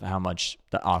evidence of how much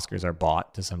the Oscars are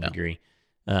bought to some degree,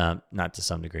 not to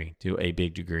some degree, to a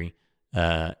big degree,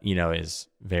 you know, is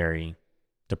very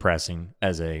depressing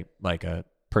as a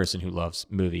person who loves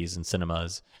movies and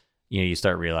cinemas. You know, you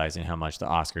start realizing how much the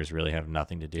Oscars really have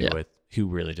nothing to do with who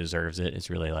really deserves it. It's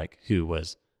really like who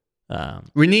was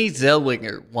Renee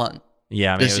Zellweger won.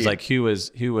 Yeah, I mean, it was like who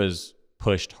was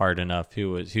pushed hard enough,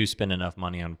 who spent enough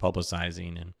money on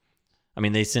publicizing, and I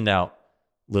mean, they send out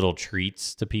little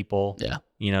treats to people. Yeah,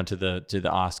 you know, to the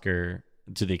Oscar,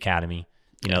 to the Academy.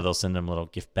 You know, they'll send them little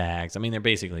gift bags. I mean, they're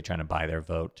basically trying to buy their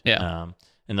vote. Yeah,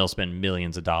 and they'll spend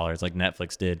millions of dollars, like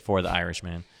Netflix did for The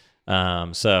Irishman.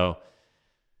 So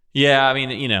yeah, I mean,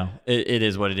 you know, it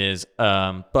is what it is.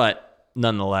 But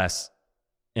nonetheless,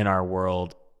 in our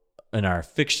world, in our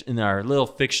little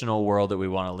fictional world that we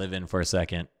want to live in for a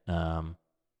second, the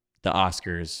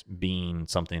Oscars being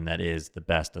something that is the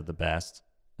best of the best,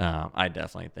 I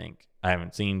definitely think, I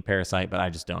haven't seen Parasite, but I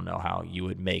just don't know how you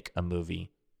would make a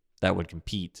movie that would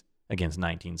compete against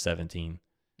 1917.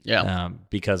 Yeah.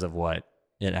 Because of what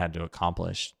it had to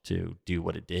accomplish to do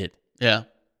what it did. Yeah.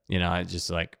 You know, it just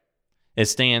like, it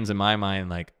stands in my mind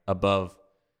like above.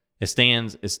 It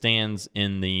stands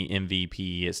in the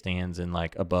MVP. It stands in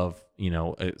like above, you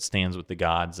know, it stands with the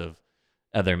gods of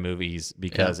other movies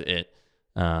because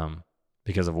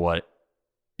because of what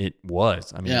it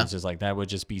was. I mean, it's just like, that would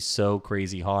just be so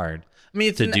crazy hard. I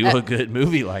mean, to do a good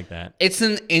movie like that. It's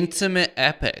an intimate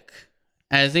epic.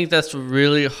 And I think that's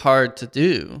really hard to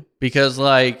do because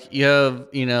like you have,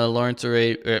 you know, Lawrence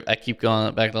Arabia, I keep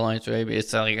going back to Lawrence Arabia.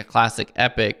 It's like a classic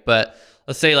epic, but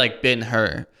let's say like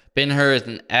Ben-Hur. Ben-Hur is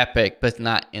an epic, but it's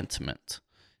not intimate.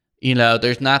 You know,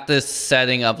 there's not this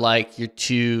setting of like you're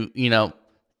too, you know,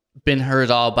 Ben-Hur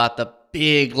is all about the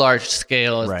big, large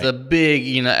scale. It's the big,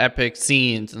 you know, epic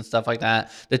scenes and stuff like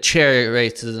that. The chariot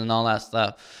races and all that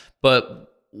stuff.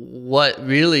 But what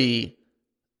really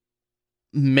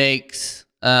makes,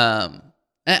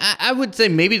 I would say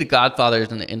maybe The Godfather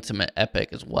is an intimate epic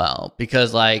as well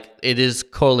because like it is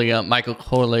Michael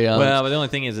Corleone. Well, but the only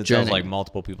thing is it tells like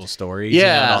multiple people's stories. Yeah,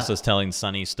 you know, it also is telling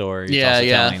Sonny's story.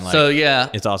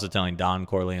 It's also telling Don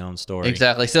Corleone's story.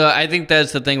 Exactly. So I think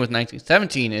that's the thing with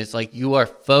 1917 is like you are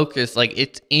focused, like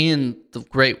it's in the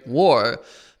Great War,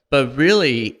 but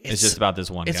really it's just about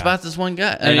this one guy. It's about this one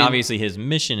guy. And obviously his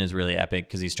mission is really epic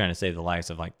because he's trying to save the lives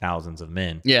of like thousands of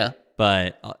men. Yeah.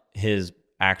 But his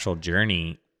actual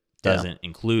journey doesn't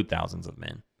include thousands of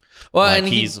men. Well, like,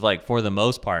 and he's like, for the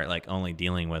most part, like only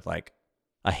dealing with like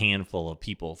a handful of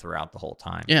people throughout the whole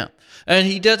time. Yeah. And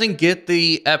he doesn't get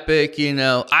the epic, you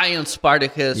know, I am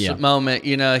Spartacus moment.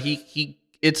 You know,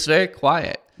 it's very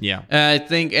quiet. Yeah. And I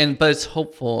think, but it's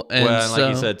hopeful. And well, and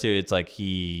like you said too, it's like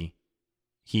he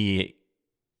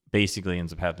basically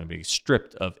ends up having to be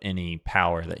stripped of any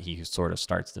power that he sort of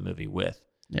starts the movie with.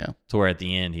 Yeah. To where at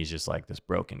the end, he's just like this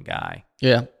broken guy.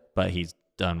 Yeah. But he's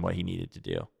done what he needed to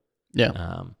do.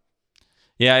 Yeah.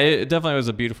 Yeah, it definitely was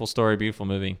a beautiful story, beautiful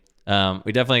movie.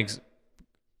 We definitely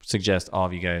suggest all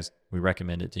of you guys, we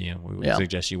recommend it to you. We would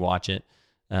suggest you watch it.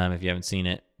 If you haven't seen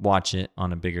it, watch it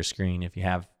on a bigger screen if you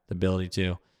have the ability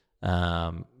to.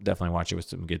 Definitely watch it with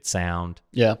some good sound.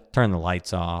 Yeah. Turn the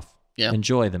lights off. Yeah.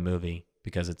 Enjoy the movie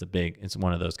because it's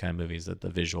one of those kind of movies that the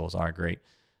visuals are great.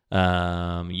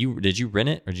 Did you rent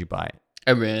it or did you buy it?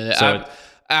 I rented it. So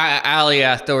Allie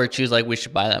asked her, she was like, we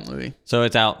should buy that movie. So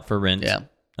it's out for rent. Yeah.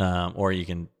 or you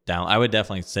can download. I would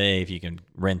definitely say if you can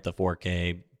rent the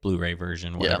 4K Blu-ray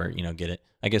version, whatever, get it.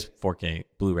 I guess 4K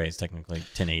Blu-ray is technically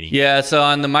 1080. Yeah, so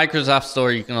on the Microsoft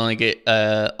Store, you can only get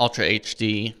Ultra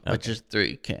HD, which is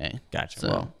 3K. Gotcha. So.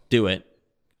 Well, do it.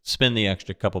 Spend the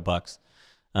extra couple bucks.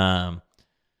 I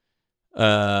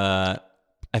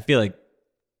feel like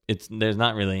there's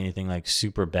not really anything like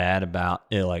super bad about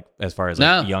it, like as far as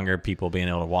like younger people being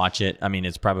able to watch it. I mean,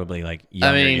 it's probably like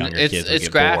younger kids. It's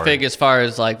graphic bored. As far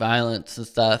as like violence and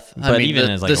stuff. But I mean,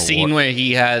 even as like the scene where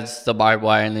he has the barbed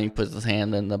wire and then he puts his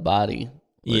hand in the body.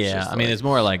 Yeah, I mean, it's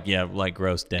more like like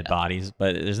gross dead bodies,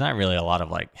 but there's not really a lot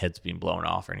of like heads being blown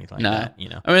off or anything like that.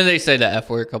 I mean, they say the F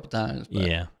word a couple times. But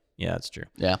yeah, that's true.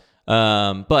 Yeah.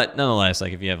 But nonetheless,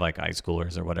 like if you have like high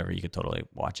schoolers or whatever, you could totally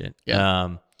watch it.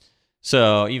 Yeah.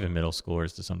 So even middle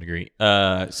schoolers to some degree.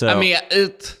 I mean,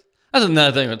 that's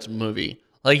another thing with this movie.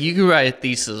 Like you can write a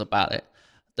thesis about it.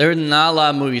 There are not a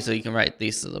lot of movies that you can write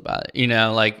thesis about it.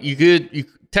 Like you could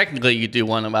do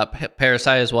one about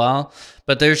Parasite as well,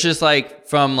 but there's just like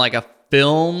from like a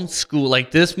film school, like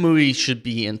this movie should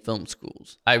be in film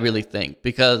schools. I really think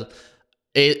because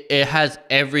it has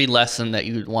every lesson that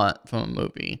you'd want from a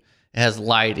movie. It has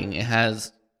lighting. It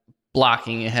has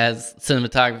blocking. It has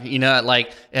cinematography. Like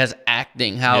it has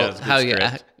acting. How you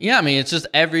act. Yeah, I mean, it's just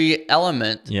every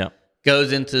element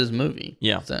goes into this movie.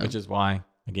 Yeah, so. Which is why,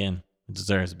 again, it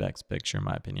deserves Best Picture, in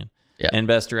my opinion. Yeah. And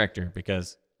Best Director,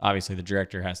 because obviously the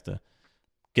director has to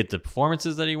get the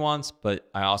performances that he wants, but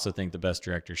I also think the Best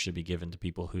Director should be given to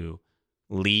people who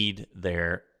lead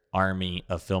their army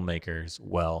of filmmakers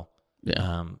well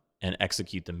and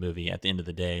execute the movie at the end of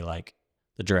the day. Like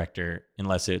the director,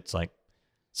 unless it's like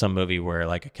some movie where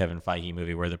like a Kevin Feige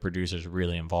movie where the producer's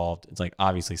really involved. It's like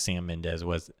obviously Sam Mendes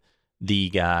was the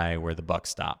guy where the buck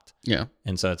stopped. Yeah.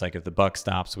 And so it's like if the buck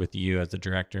stops with you as the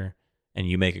director and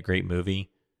you make a great movie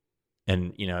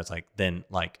and it's like then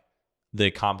like the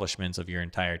accomplishments of your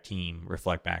entire team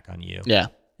reflect back on you. Yeah.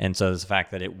 And so the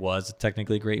fact that it was a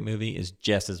technically great movie is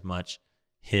just as much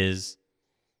his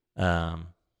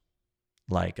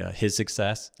his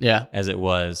success as it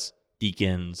was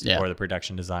Deacon's or the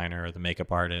production designer or the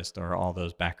makeup artist or all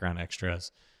those background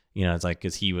extras. It's like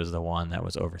because he was the one that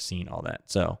was overseeing all that.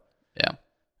 So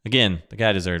again, the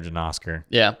guy deserved an Oscar.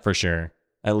 Yeah, for sure.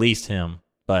 At least him,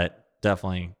 but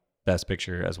definitely Best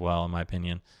Picture as well, in my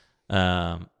opinion.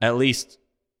 At least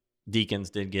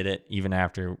Deakins did get it even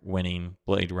after winning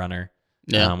Blade Runner.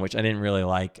 Which I didn't really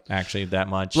like actually that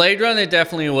much. Blade Runner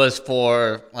definitely was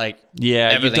for like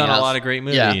you've done else. a lot of great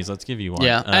movies. Yeah. Let's give you one.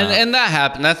 Yeah, and that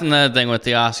happened. That's another thing with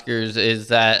the Oscars is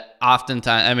that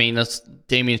oftentimes, I mean, that's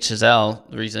Damien Chazelle.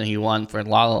 The reason he won for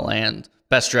La La Land,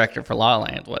 Best Director for La La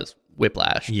Land was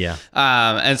Whiplash. Yeah.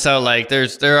 And so like there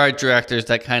are directors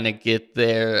that kind of get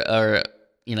there or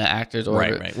actors or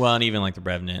right. Well, and even like The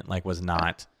Revenant like was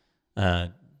not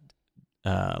Leonardo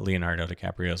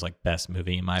DiCaprio's like best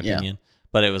movie in my opinion.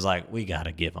 But it was like, we got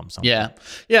to give him something.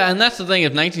 Yeah, and that's the thing.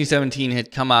 If 1917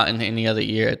 had come out in any other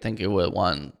year, I think it would have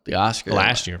won the Oscar.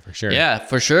 Last year, for sure. Yeah,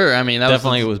 for sure. I mean, that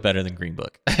definitely was better than Green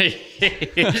Book. Yeah,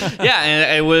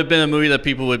 and it would have been a movie that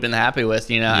people would have been happy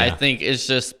with. I think it's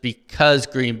just because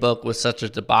Green Book was such a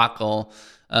debacle,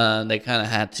 they kind of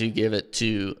had to give it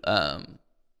to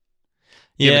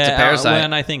Parasite.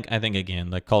 And I think again,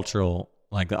 the cultural,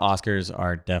 like the Oscars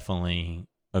are definitely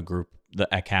a group. The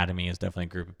Academy is definitely a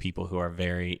group of people who are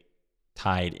very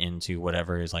tied into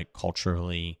whatever is like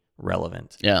culturally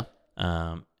relevant. Yeah.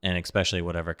 And especially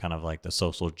whatever kind of like the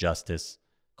social justice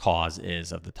cause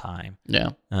is of the time.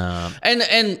 Yeah.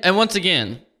 And once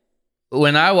again,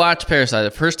 when I watch Parasite,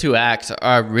 the first two acts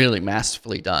are really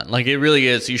masterfully done. Like it really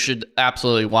is. You should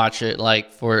absolutely watch it.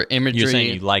 Like for imagery. You're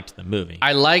saying you liked the movie.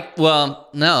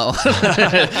 No.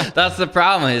 That's the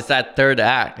problem is that third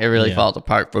act. It really falls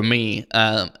apart for me.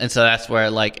 And so that's where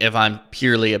like if I'm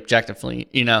purely objectively,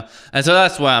 and so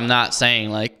that's why I'm not saying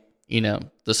like,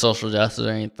 the social justice or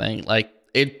anything. Like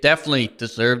it definitely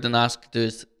deserved an Oscar to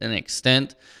an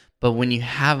extent. But when you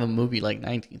have a movie like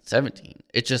 1917,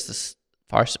 it's just a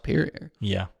far superior.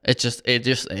 Yeah. It just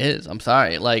is. I'm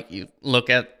sorry. Like you look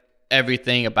at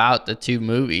everything about the two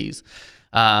movies.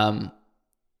 I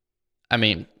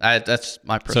mean, that's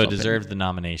my personal So it deserves opinion. the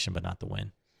nomination, but not the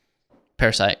win.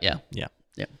 Parasite, yeah. Yeah.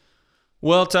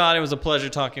 Well, Todd, it was a pleasure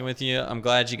talking with you. I'm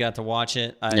glad you got to watch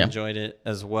it. I enjoyed it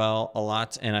as well a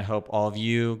lot, and I hope all of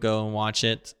you go and watch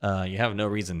it. You have no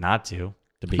reason not to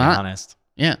be honest.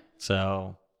 Yeah.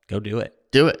 So go do it.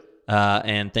 Do it.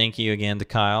 And thank you again to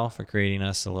Kyle for creating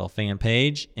us a little fan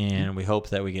page, and we hope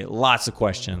that we get lots of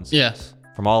questions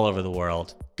from all over the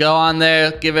world. Go on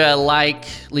there, give it a like,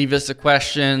 leave us a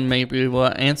question. Maybe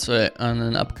we'll answer it on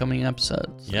an upcoming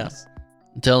episode. So. Yes.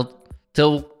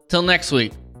 Till next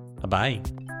week. Bye.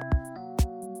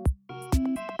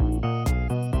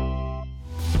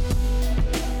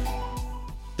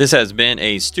 This has been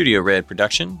a Studio Red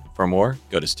production. For more,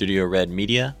 go to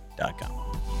studioredmedia.com.